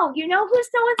actually, no. You know who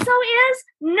so-and-so is?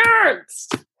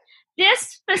 Nerds. This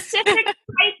specific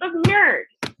type of nerd.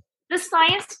 The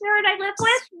science nerd I live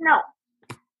with? No.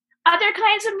 Other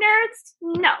kinds of nerds?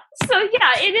 No. So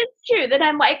yeah, it is true that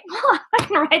I'm like, well, I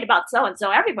can write about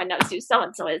so-and-so. Everyone knows who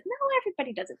so-and-so is. No,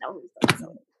 everybody doesn't know who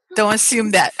so-and-so is. Don't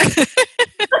assume that.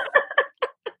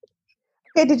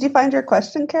 Okay, did you find your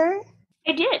question, Carrie?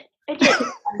 I did.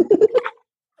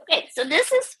 Okay, so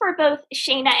this is for both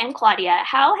Shana and Claudia.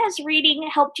 How has reading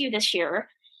helped you this year?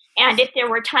 And if there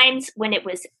were times when it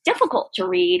was difficult to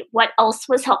read, what else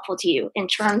was helpful to you in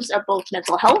terms of both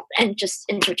mental health and just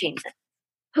entertainment?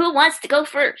 Who wants to go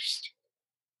first?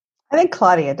 I think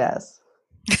Claudia does.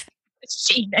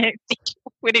 Shana,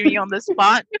 putting me on the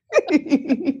spot.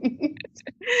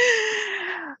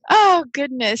 Oh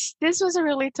goodness, this was a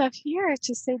really tough year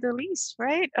to say the least,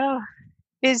 right?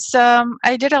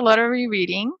 I did a lot of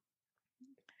rereading.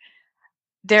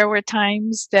 There were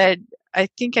times that I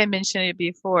think I mentioned it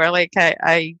before, like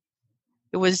it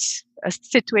was a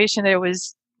situation that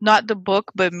was not the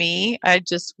book but me. I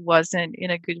just wasn't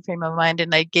in a good frame of mind,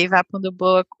 and I gave up on the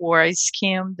book, or I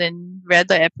skimmed and read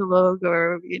the epilogue,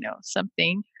 or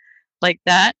something like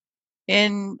that.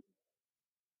 And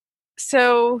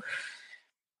so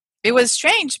it was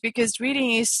strange because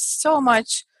reading is so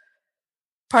much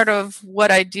part of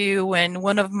what I do, and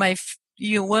one of my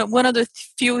one of the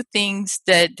few things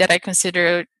that I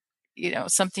consider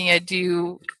something I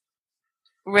do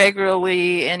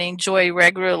regularly and enjoy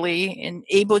regularly and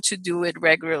able to do it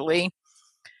regularly.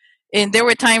 And there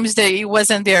were times that it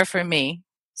wasn't there for me,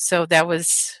 so that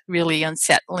was really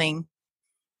unsettling.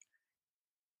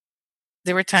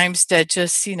 There were times that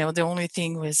just the only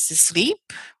thing was to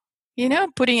sleep,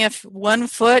 putting one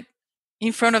foot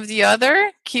in front of the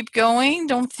other, keep going,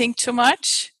 don't think too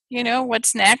much,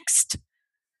 what's next.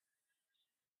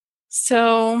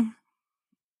 So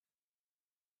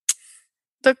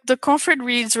the comfort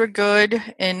reads were good,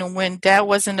 and when that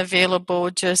wasn't available,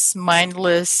 just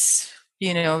mindless,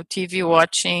 TV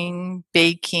watching,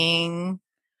 baking,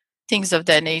 things of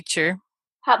that nature.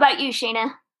 How about you,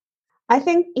 Shana? I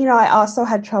think, I also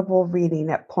had trouble reading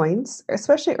at points,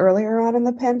 especially earlier on in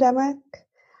the pandemic.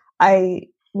 I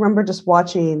remember just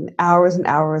watching hours and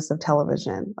hours of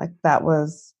television. Like that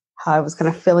was how I was kind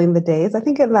of filling the days. I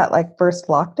think in that first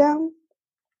lockdown,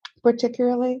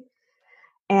 particularly.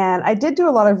 And I did do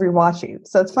a lot of rewatching.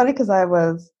 So it's funny because I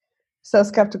was so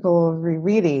skeptical of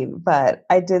rereading, but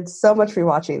I did so much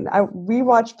rewatching. I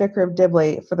rewatched Vicar of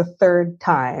Dibley for the third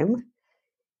time.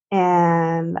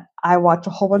 And I watched a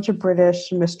whole bunch of British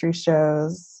mystery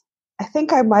shows. I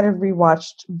think I might have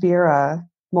rewatched Vera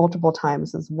multiple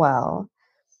times as well.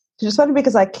 Just funny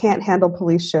because I can't handle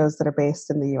police shows that are based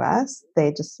in the US.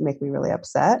 They just make me really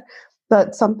upset.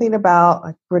 But something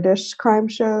about British crime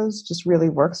shows just really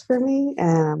works for me.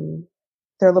 And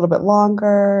they're a little bit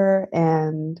longer,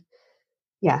 and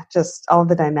yeah, just all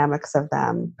the dynamics of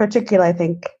them. Particularly, I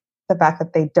think the fact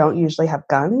that they don't usually have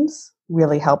guns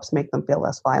really helps make them feel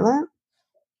less violent.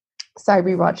 So I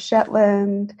rewatched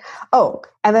Shetland. Oh,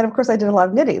 and then of course I did a lot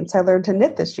of knitting. So I learned to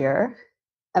knit this year,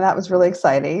 and that was really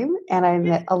exciting. And I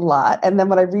knit a lot. And then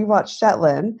when I rewatched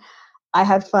Shetland, I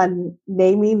had fun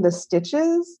naming the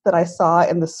stitches that I saw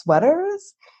in the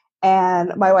sweaters.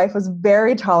 And my wife was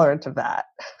very tolerant of that,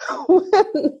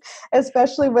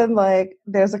 especially when like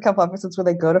there's a couple episodes where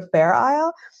they go to Fair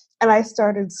Isle, and I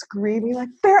started screaming like,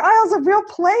 Fair Isle's a real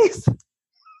place.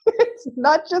 It's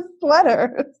not just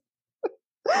sweaters.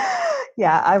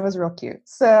 Yeah, I was real cute.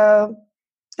 So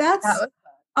that's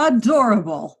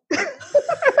adorable.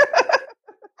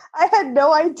 I had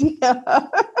no idea.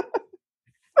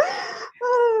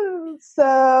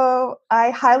 So I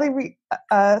highly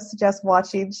suggest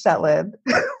watching Shetland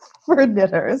for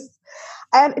knitters.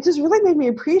 And it just really made me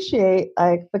appreciate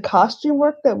like the costume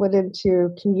work that went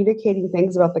into communicating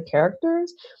things about the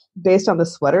characters based on the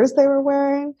sweaters they were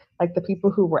wearing. Like the people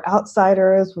who were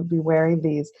outsiders would be wearing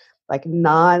these like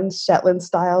non-Shetland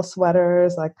style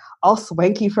sweaters, like all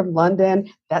swanky from London.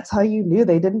 That's how you knew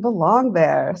they didn't belong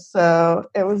there. So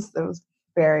it was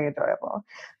very adorable.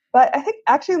 But I think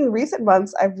actually in the recent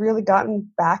months, I've really gotten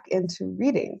back into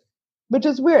reading, which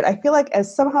is weird. I feel like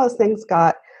as things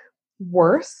got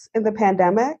worse in the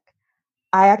pandemic,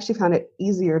 I actually found it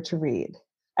easier to read.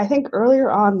 I think earlier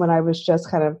on when I was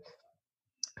just kind of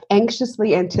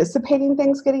anxiously anticipating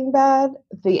things getting bad,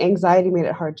 the anxiety made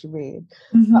it hard to read.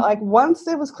 Mm-hmm. But like once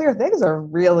it was clear things are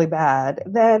really bad,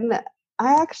 then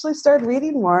I actually started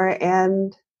reading more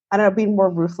and I don't know, being more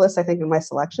ruthless, I think, in my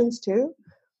selections too.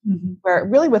 Mm-hmm. Where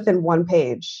really within one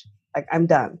page, like I'm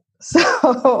done.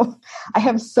 So I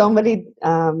have so many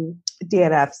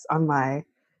DNFs on my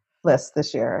list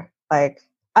this year. Like,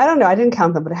 I don't know, I didn't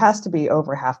count them, but it has to be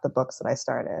over half the books that I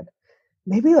started.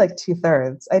 Maybe like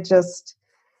 2/3.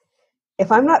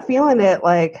 If I'm not feeling it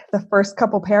like the first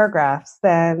couple paragraphs,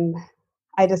 then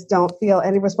I just don't feel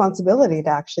any responsibility to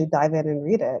actually dive in and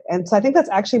read it. And so I think that's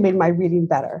actually made my reading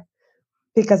better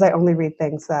because I only read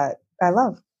things that I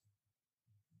love.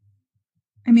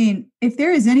 I mean, if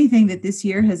there is anything that this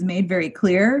year has made very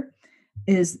clear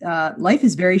is life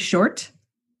is very short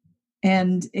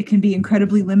and it can be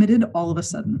incredibly limited all of a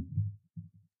sudden.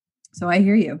 So I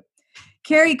hear you.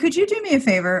 Carrie, could you do me a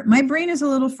favor? My brain is a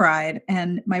little fried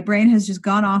and my brain has just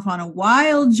gone off on a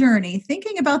wild journey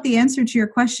thinking about the answer to your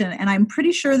question. And I'm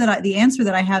pretty sure that the answer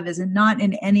that I have is not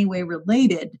in any way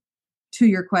related to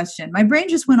your question. My brain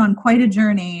just went on quite a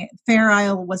journey. Fair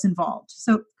Isle was involved.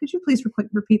 So could you please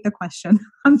repeat the question?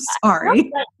 I'm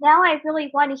sorry. Now I really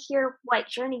want to hear what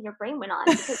journey your brain went on.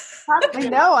 I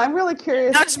know. I'm really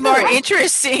curious. That's more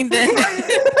interesting than...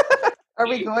 Are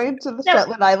we going to the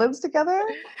Shetland Islands together?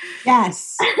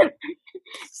 Yes.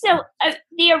 So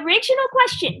the original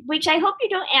question, which I hope you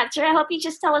don't answer, I hope you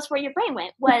just tell us where your brain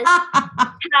went, was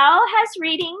how has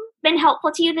reading been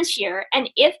helpful to you this year?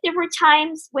 And if there were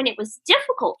times when it was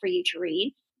difficult for you to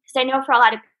read, because I know for a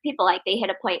lot of people, like they hit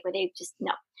a point where they just,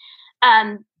 no.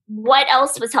 What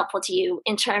else was helpful to you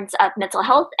in terms of mental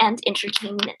health and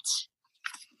entertainment?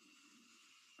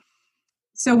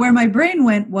 So where my brain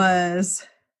went was,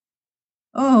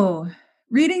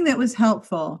 reading that was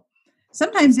helpful.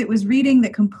 Sometimes it was reading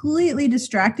that completely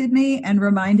distracted me and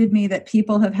reminded me that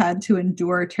people have had to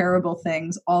endure terrible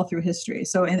things all through history.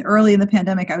 So early in the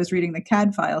pandemic, I was reading the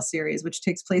Cadfael series, which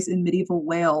takes place in medieval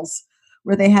Wales,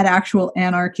 where they had actual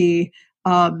anarchy,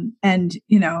 and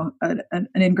an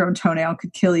ingrown toenail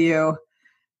could kill you,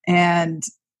 and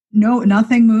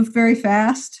nothing moved very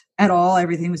fast at all.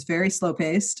 Everything was very slow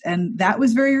paced, and that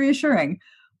was very reassuring.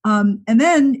 And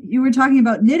then you were talking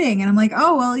about knitting and I'm like,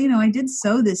 I did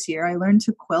sew this year. I learned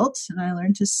to quilt and I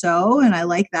learned to sew and I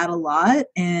like that a lot.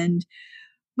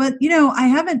 But I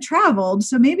haven't traveled.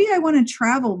 So maybe I want to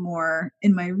travel more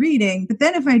in my reading. But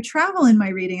then if I travel in my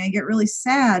reading, I get really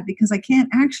sad because I can't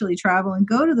actually travel and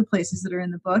go to the places that are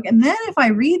in the book. And then if I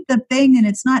read the thing and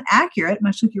it's not accurate,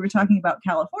 much like you were talking about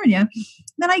California,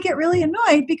 then I get really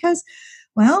annoyed because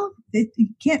you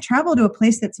can't travel to a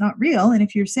place that's not real. And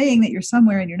if you're saying that you're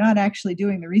somewhere and you're not actually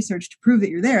doing the research to prove that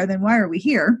you're there, then why are we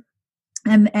here?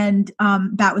 And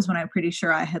that was when I'm pretty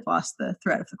sure I had lost the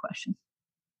thread of the question.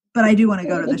 But I do want to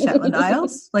go to the Shetland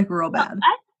Isles, like real bad.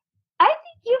 I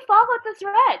think you followed the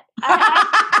thread.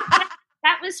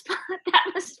 That was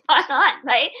spot on,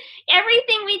 right?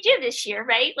 Everything we do this year,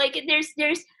 right? Like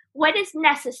there's what is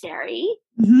necessary.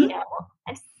 Mm-hmm.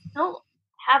 I still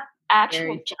have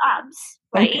actual jobs,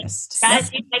 right?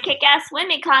 Gotta do my kick-ass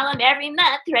women column every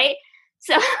month, right?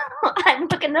 So I'm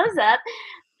looking those up.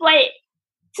 But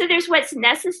so there's what's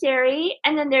necessary,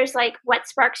 and then there's like what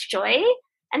sparks joy,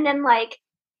 and then like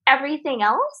everything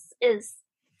else is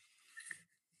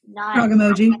not. Frog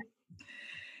emoji.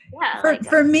 Yeah.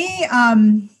 For me,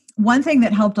 one thing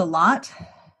that helped a lot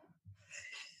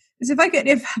is if I could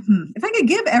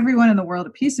give everyone in the world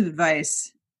a piece of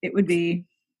advice, it would be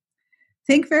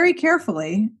think very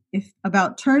carefully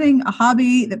about turning a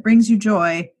hobby that brings you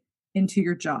joy into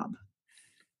your job.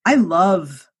 I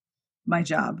love my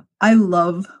job. I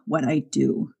love what I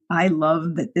do. I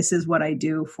love that this is what I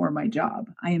do for my job.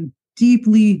 I am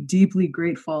deeply, deeply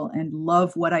grateful and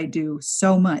love what I do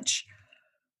so much.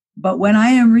 But when I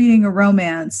am reading a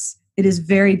romance, it is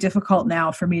very difficult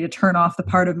now for me to turn off the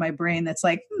part of my brain that's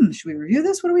like, should we review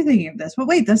this? What are we thinking of this? Well,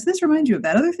 wait, does this remind you of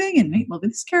that other thing? And well,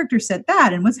 this character said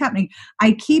that, and what's happening?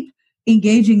 I keep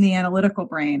engaging the analytical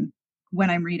brain when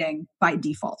I'm reading by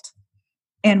default.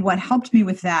 And what helped me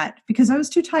with that, because I was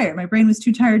too tired, my brain was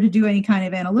too tired to do any kind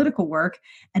of analytical work.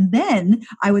 And then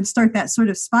I would start that sort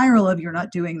of spiral of, you're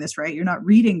not doing this right. You're not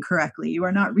reading correctly. You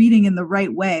are not reading in the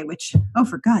right way, which, oh,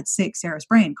 for God's sake, Sarah's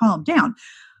brain, calm down.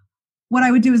 What I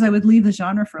would do is I would leave the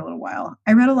genre for a little while.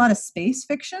 I read a lot of space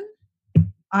fiction.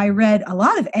 I read a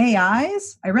lot of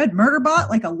AIs. I read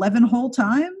Murderbot like 11 whole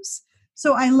times.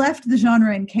 So I left the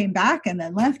genre and came back, and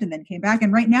then left and then came back.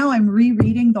 And right now I'm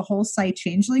rereading the whole Psy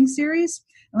Changeling series.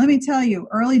 And let me tell you,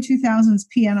 early 2000s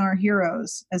PNR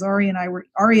heroes, as Aria and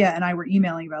I were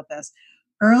emailing about this,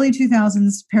 early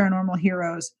 2000s paranormal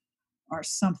heroes are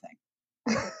something.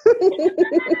 I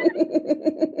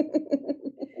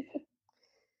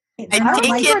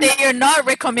take it that you're not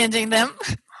recommending them.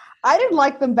 I didn't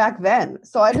like them back then,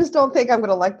 so I just don't think I'm going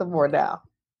to like them more now.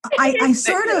 I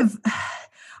sort of,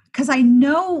 because I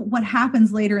know what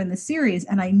happens later in the series,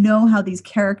 and I know how these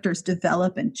characters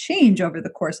develop and change over the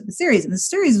course of the series. And the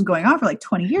series is going on for like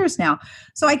 20 years now.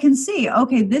 So I can see,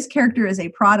 okay, this character is a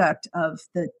product of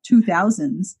the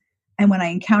 2000s. And when I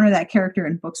encounter that character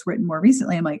in books written more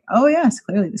recently, I'm like, oh yes,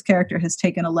 clearly this character has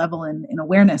taken a level in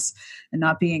awareness and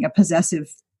not being a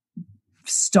possessive,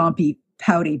 stompy,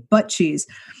 pouty butt cheese.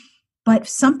 But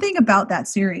something about that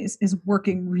series is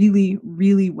working really,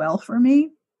 really well for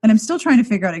me. And I'm still trying to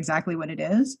figure out exactly what it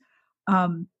is.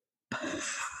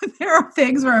 There are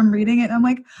things where I'm reading it and I'm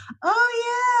like,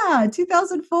 oh yeah,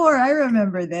 2004, I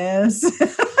remember this.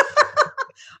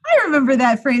 I remember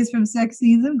that phrase from sex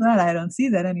scenes. I'm glad I don't see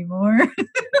that anymore.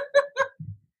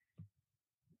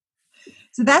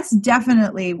 So that's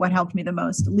definitely what helped me the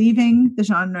most, leaving the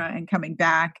genre and coming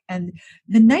back. And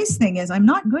the nice thing is I'm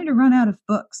not going to run out of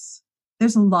books.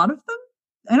 There's a lot of them.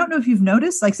 I don't know if you've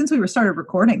noticed, like since we started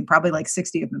recording, probably like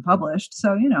 60 have been published.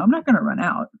 So, I'm not going to run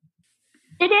out.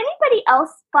 Did anybody else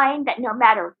find that no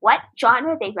matter what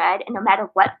genre they read and no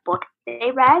matter what book they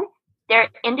read, there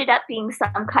ended up being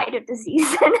some kind of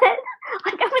disease in it?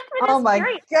 Like I went through this Oh my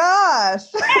gosh.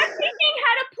 Everything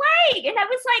had a plague. And I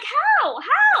was like,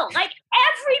 how? Like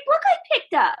every book I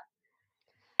picked up.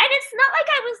 And it's not like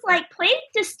I was like, plague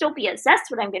dystopias,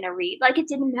 that's what I'm going to read. Like, it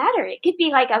didn't matter. It could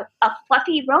be like a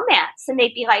fluffy romance. And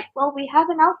they'd be like, well, we have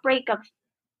an outbreak of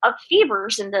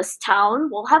fevers in this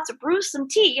town. We'll have to brew some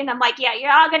tea. And I'm like, yeah,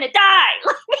 you're all going to die.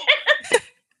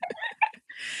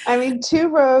 I mean, two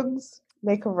rogues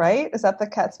make a right. Is that the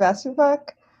Cat Sebastian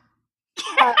book?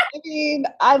 I mean,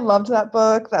 I loved that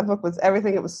book. That book was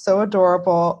everything. It was so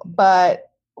adorable. But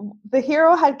the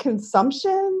hero had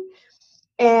consumption.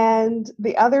 And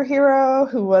the other hero,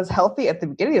 who was healthy at the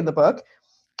beginning of the book,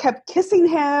 kept kissing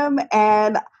him.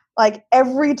 And like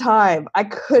every time, I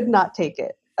could not take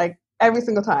it. Like every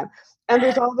single time. And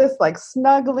there's all this like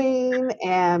snuggling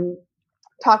and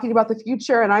talking about the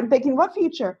future. And I'm thinking, what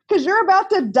future? Because you're about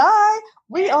to die.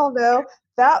 We all know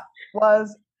that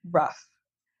was rough.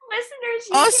 Listeners,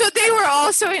 also they were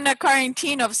also in a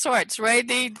quarantine of sorts, right?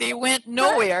 They went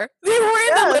nowhere. They were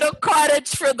in the little cottage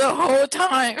for the whole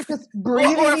time, just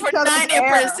breathing or each for other's 90%.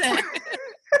 air. Listeners,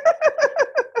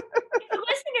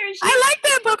 I like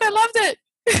that book. I loved it.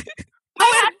 I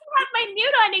have to have my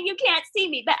mute on and you can't see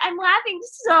me, but I'm laughing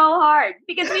so hard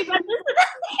because we've done this to the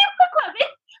book club.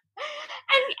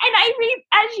 And I read,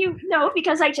 as you know,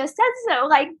 because I just said so,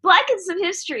 like Blackets of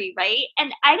History, right?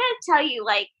 And I gotta tell you,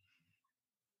 like,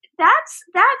 that's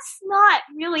not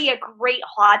really a great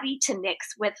hobby to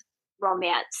mix with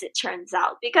romance, it turns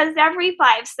out, because every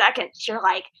 5 seconds you're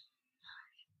like,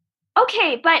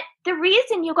 okay, but the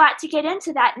reason you got to get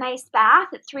into that nice bath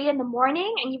at 3 a.m.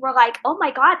 and you were like, oh my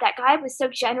God, that guy was so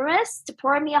generous to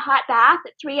pour me a hot bath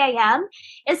at 3 a.m.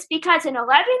 is because an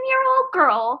 11-year-old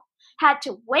girl had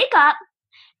to wake up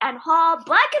and haul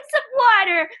buckets of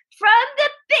water from the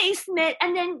basement,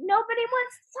 and then nobody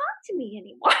wants to talk to me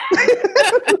anymore.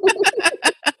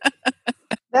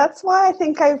 That's why I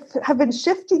think I have been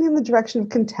shifting in the direction of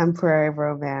contemporary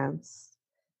romance,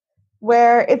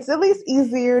 where it's at least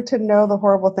easier to know the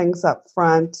horrible things up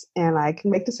front, and I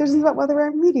can make decisions about whether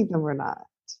I'm reading them or not.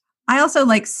 I also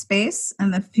like space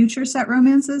and the future set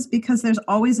romances because there's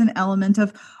always an element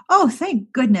of, oh,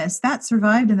 thank goodness that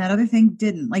survived and that other thing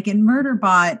didn't. Like in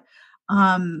Murderbot,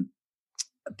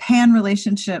 pan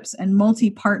relationships and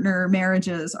multi-partner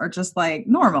marriages are just like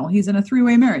normal. He's in a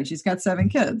 3-way marriage. He's got 7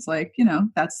 kids. Like,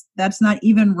 that's not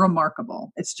even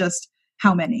remarkable. It's just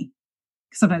how many.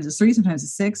 Sometimes it's 3, sometimes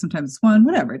it's 6, sometimes it's 1,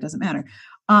 whatever. It doesn't matter.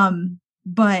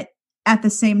 But at the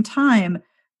same time,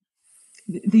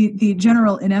 the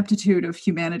general ineptitude of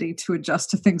humanity to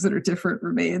adjust to things that are different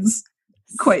remains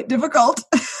quite difficult.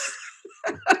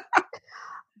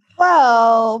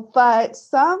 Well, but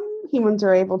some humans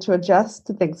are able to adjust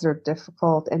to things that are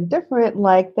difficult and different,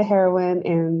 like the heroine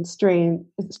in Strange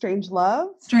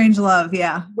Love. Strange Love,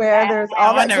 yeah. Where there's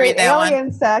all that great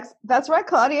alien sex. That's right,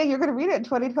 Claudia. You're going to read it in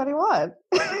 2021.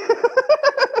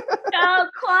 Oh,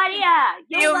 Claudia.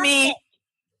 You mean?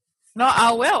 No,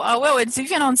 I will. It's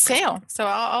even on sale, so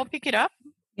I'll pick it up.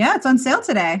 Yeah, it's on sale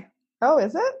today. Oh,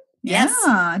 is it? Yes.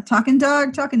 Yeah, Talking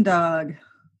Dog.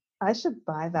 I should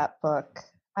buy that book.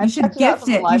 You should gift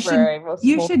it.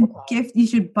 You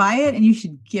should buy it and you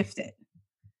should gift it.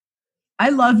 I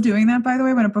love doing that, by the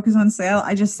way. When a book is on sale,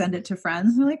 I just send it to friends.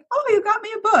 And they're like, oh, you got me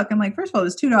a book. I'm like, first of all, it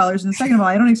was $2. And second of all,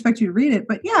 I don't expect you to read it.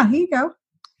 But yeah, here you go.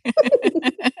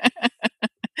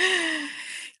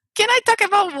 Can I talk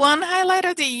about one highlight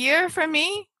of the year for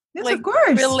me? Yes, of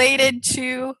course. Related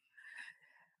to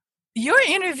your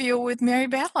interview with Mary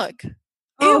Ballock.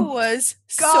 Oh, it was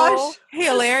so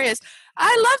hilarious.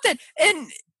 I loved it. And,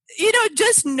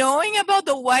 just knowing about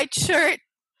the white shirt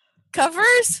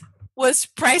covers was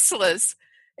priceless.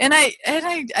 And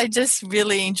I just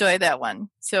really enjoyed that one.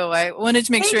 So I wanted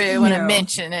to make sure I want to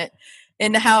mention it.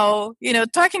 And how,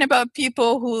 talking about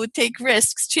people who take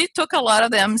risks, she took a lot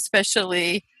of them,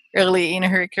 especially early in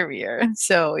her career.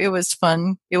 So it was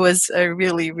fun. It was a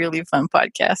really, really fun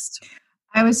podcast.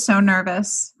 I was so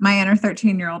nervous. My inner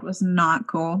 13-year-old was not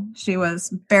cool. She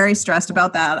was very stressed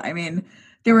about that. I mean,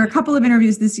 there were a couple of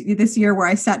interviews this year where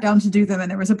I sat down to do them, and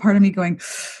there was a part of me going,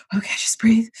 okay, just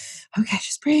breathe. Okay,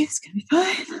 just breathe. It's going to be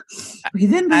fine.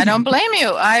 Breathe in. I don't blame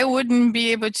you. I wouldn't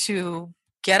be able to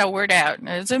get a word out.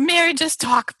 So, Mary, just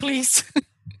talk, please.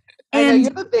 I know you're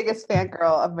the biggest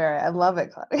fangirl of Mary. I love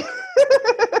it, Claudia.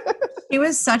 It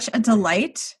was such a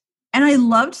delight. And I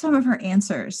loved some of her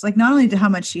answers, like not only to how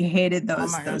much she hated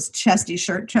those chesty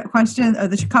shirt questions or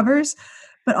the covers,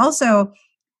 but also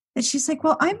that she's like,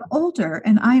 well, I'm older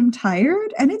and I'm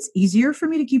tired and it's easier for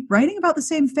me to keep writing about the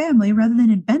same family rather than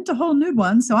invent a whole new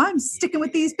one. So I'm sticking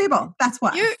with these people. That's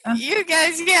why. You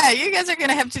guys are going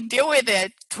to have to deal with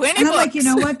it. 20 and I'm books. like, you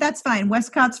know what? That's fine.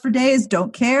 Westcott's for days.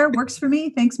 Don't care. Works for me.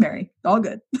 Thanks, Mary. All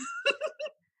good.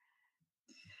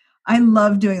 I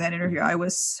love doing that interview. I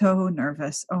was so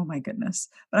nervous. Oh my goodness.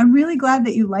 But I'm really glad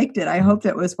that you liked it. I hope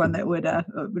that was one that would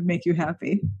make you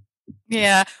happy.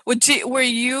 Yeah. Were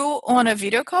you on a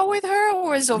video call with her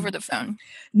or was it over the phone?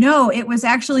 No, it was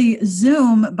actually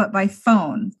Zoom, but by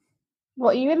phone.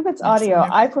 Well, even if it's audio,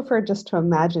 I prefer just to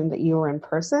imagine that you were in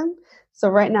person. So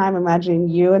right now I'm imagining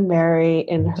you and Mary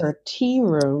in her tea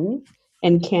room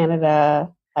in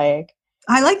Canada,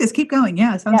 I like this. Keep going.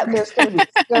 Yeah, it sounds great. There's going to be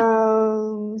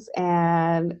scones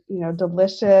and,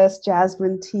 delicious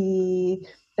jasmine tea,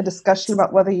 a discussion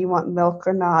about whether you want milk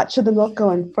or not. Should the milk go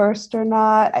in first or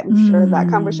not? I'm sure that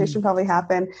conversation probably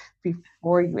happened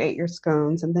before you ate your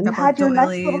scones. And then you had your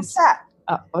nice little chat.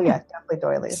 Oh, yeah, definitely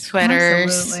doilies. Sweaters.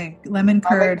 Absolutely. Lemon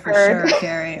curd for sure,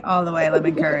 Carrie. All the way,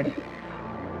 lemon curd.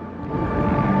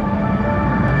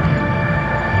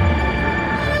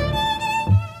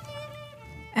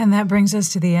 And that brings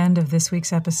us to the end of this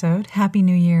week's episode. Happy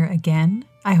New Year again.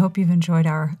 I hope you've enjoyed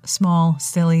our small,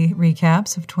 silly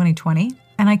recaps of 2020.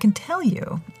 And I can tell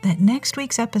you that next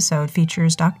week's episode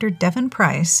features Dr. Devin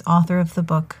Price, author of the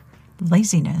book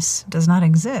Laziness Does Not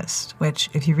Exist, which,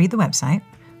 if you read the website,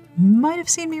 might have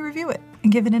seen me review it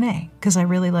and give it an A, because I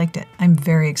really liked it. I'm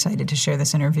very excited to share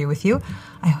this interview with you.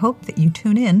 I hope that you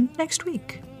tune in next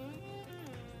week.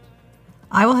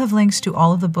 I will have links to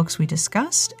all of the books we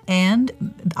discussed, and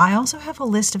I also have a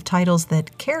list of titles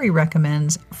that Carrie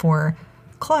recommends for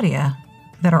Claudia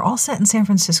that are all set in San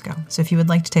Francisco. So if you would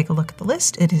like to take a look at the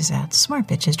list, it is at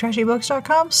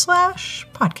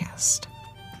smartbitchestrashybooks.com/podcast.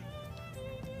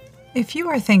 If you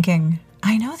are thinking,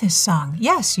 I know this song,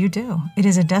 yes, you do. It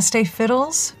is a Dusty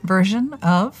Fiddles version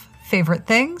of Favorite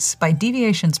Things by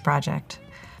Deviations Project.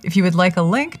 If you would like a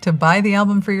link to buy the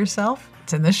album for yourself,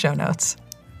 it's in the show notes.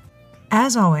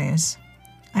 As always,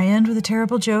 I end with a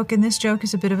terrible joke, and this joke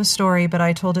is a bit of a story, but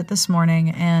I told it this morning,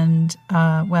 and,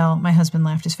 my husband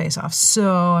laughed his face off,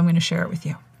 so I'm going to share it with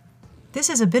you. This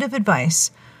is a bit of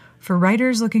advice for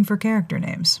writers looking for character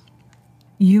names.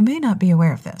 You may not be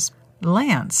aware of this.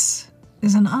 Lance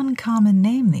is an uncommon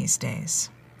name these days.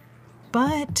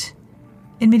 But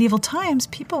in medieval times,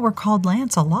 people were called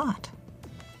Lance a lot.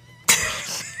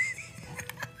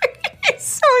 It's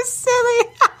so silly.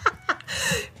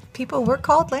 People were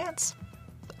called Lance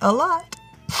a lot.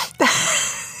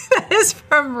 That is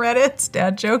from Reddit's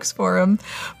Dad Jokes Forum,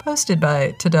 posted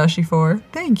by Tadashi4.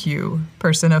 Thank you,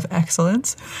 person of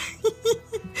excellence.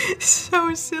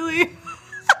 So silly.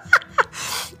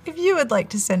 If you would like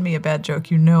to send me a bad joke,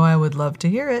 you know I would love to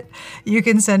hear it. You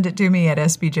can send it to me at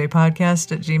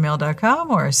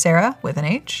sbjpodcast@gmail.com or Sarah with an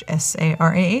H, Sarah, at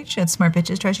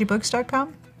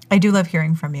smartbitchestrashybooks.com. I do love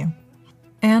hearing from you.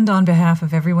 And on behalf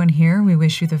of everyone here, we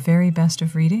wish you the very best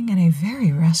of reading and a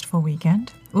very restful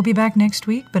weekend. We'll be back next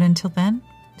week, but until then,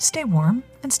 stay warm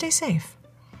and stay safe.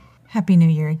 Happy New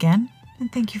Year again,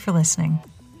 and thank you for listening.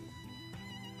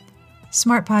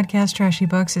 Smart Podcast Trashy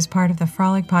Books is part of the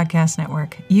Frolic Podcast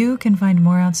Network. You can find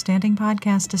more outstanding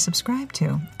podcasts to subscribe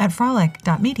to at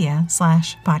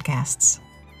frolic.media/podcasts.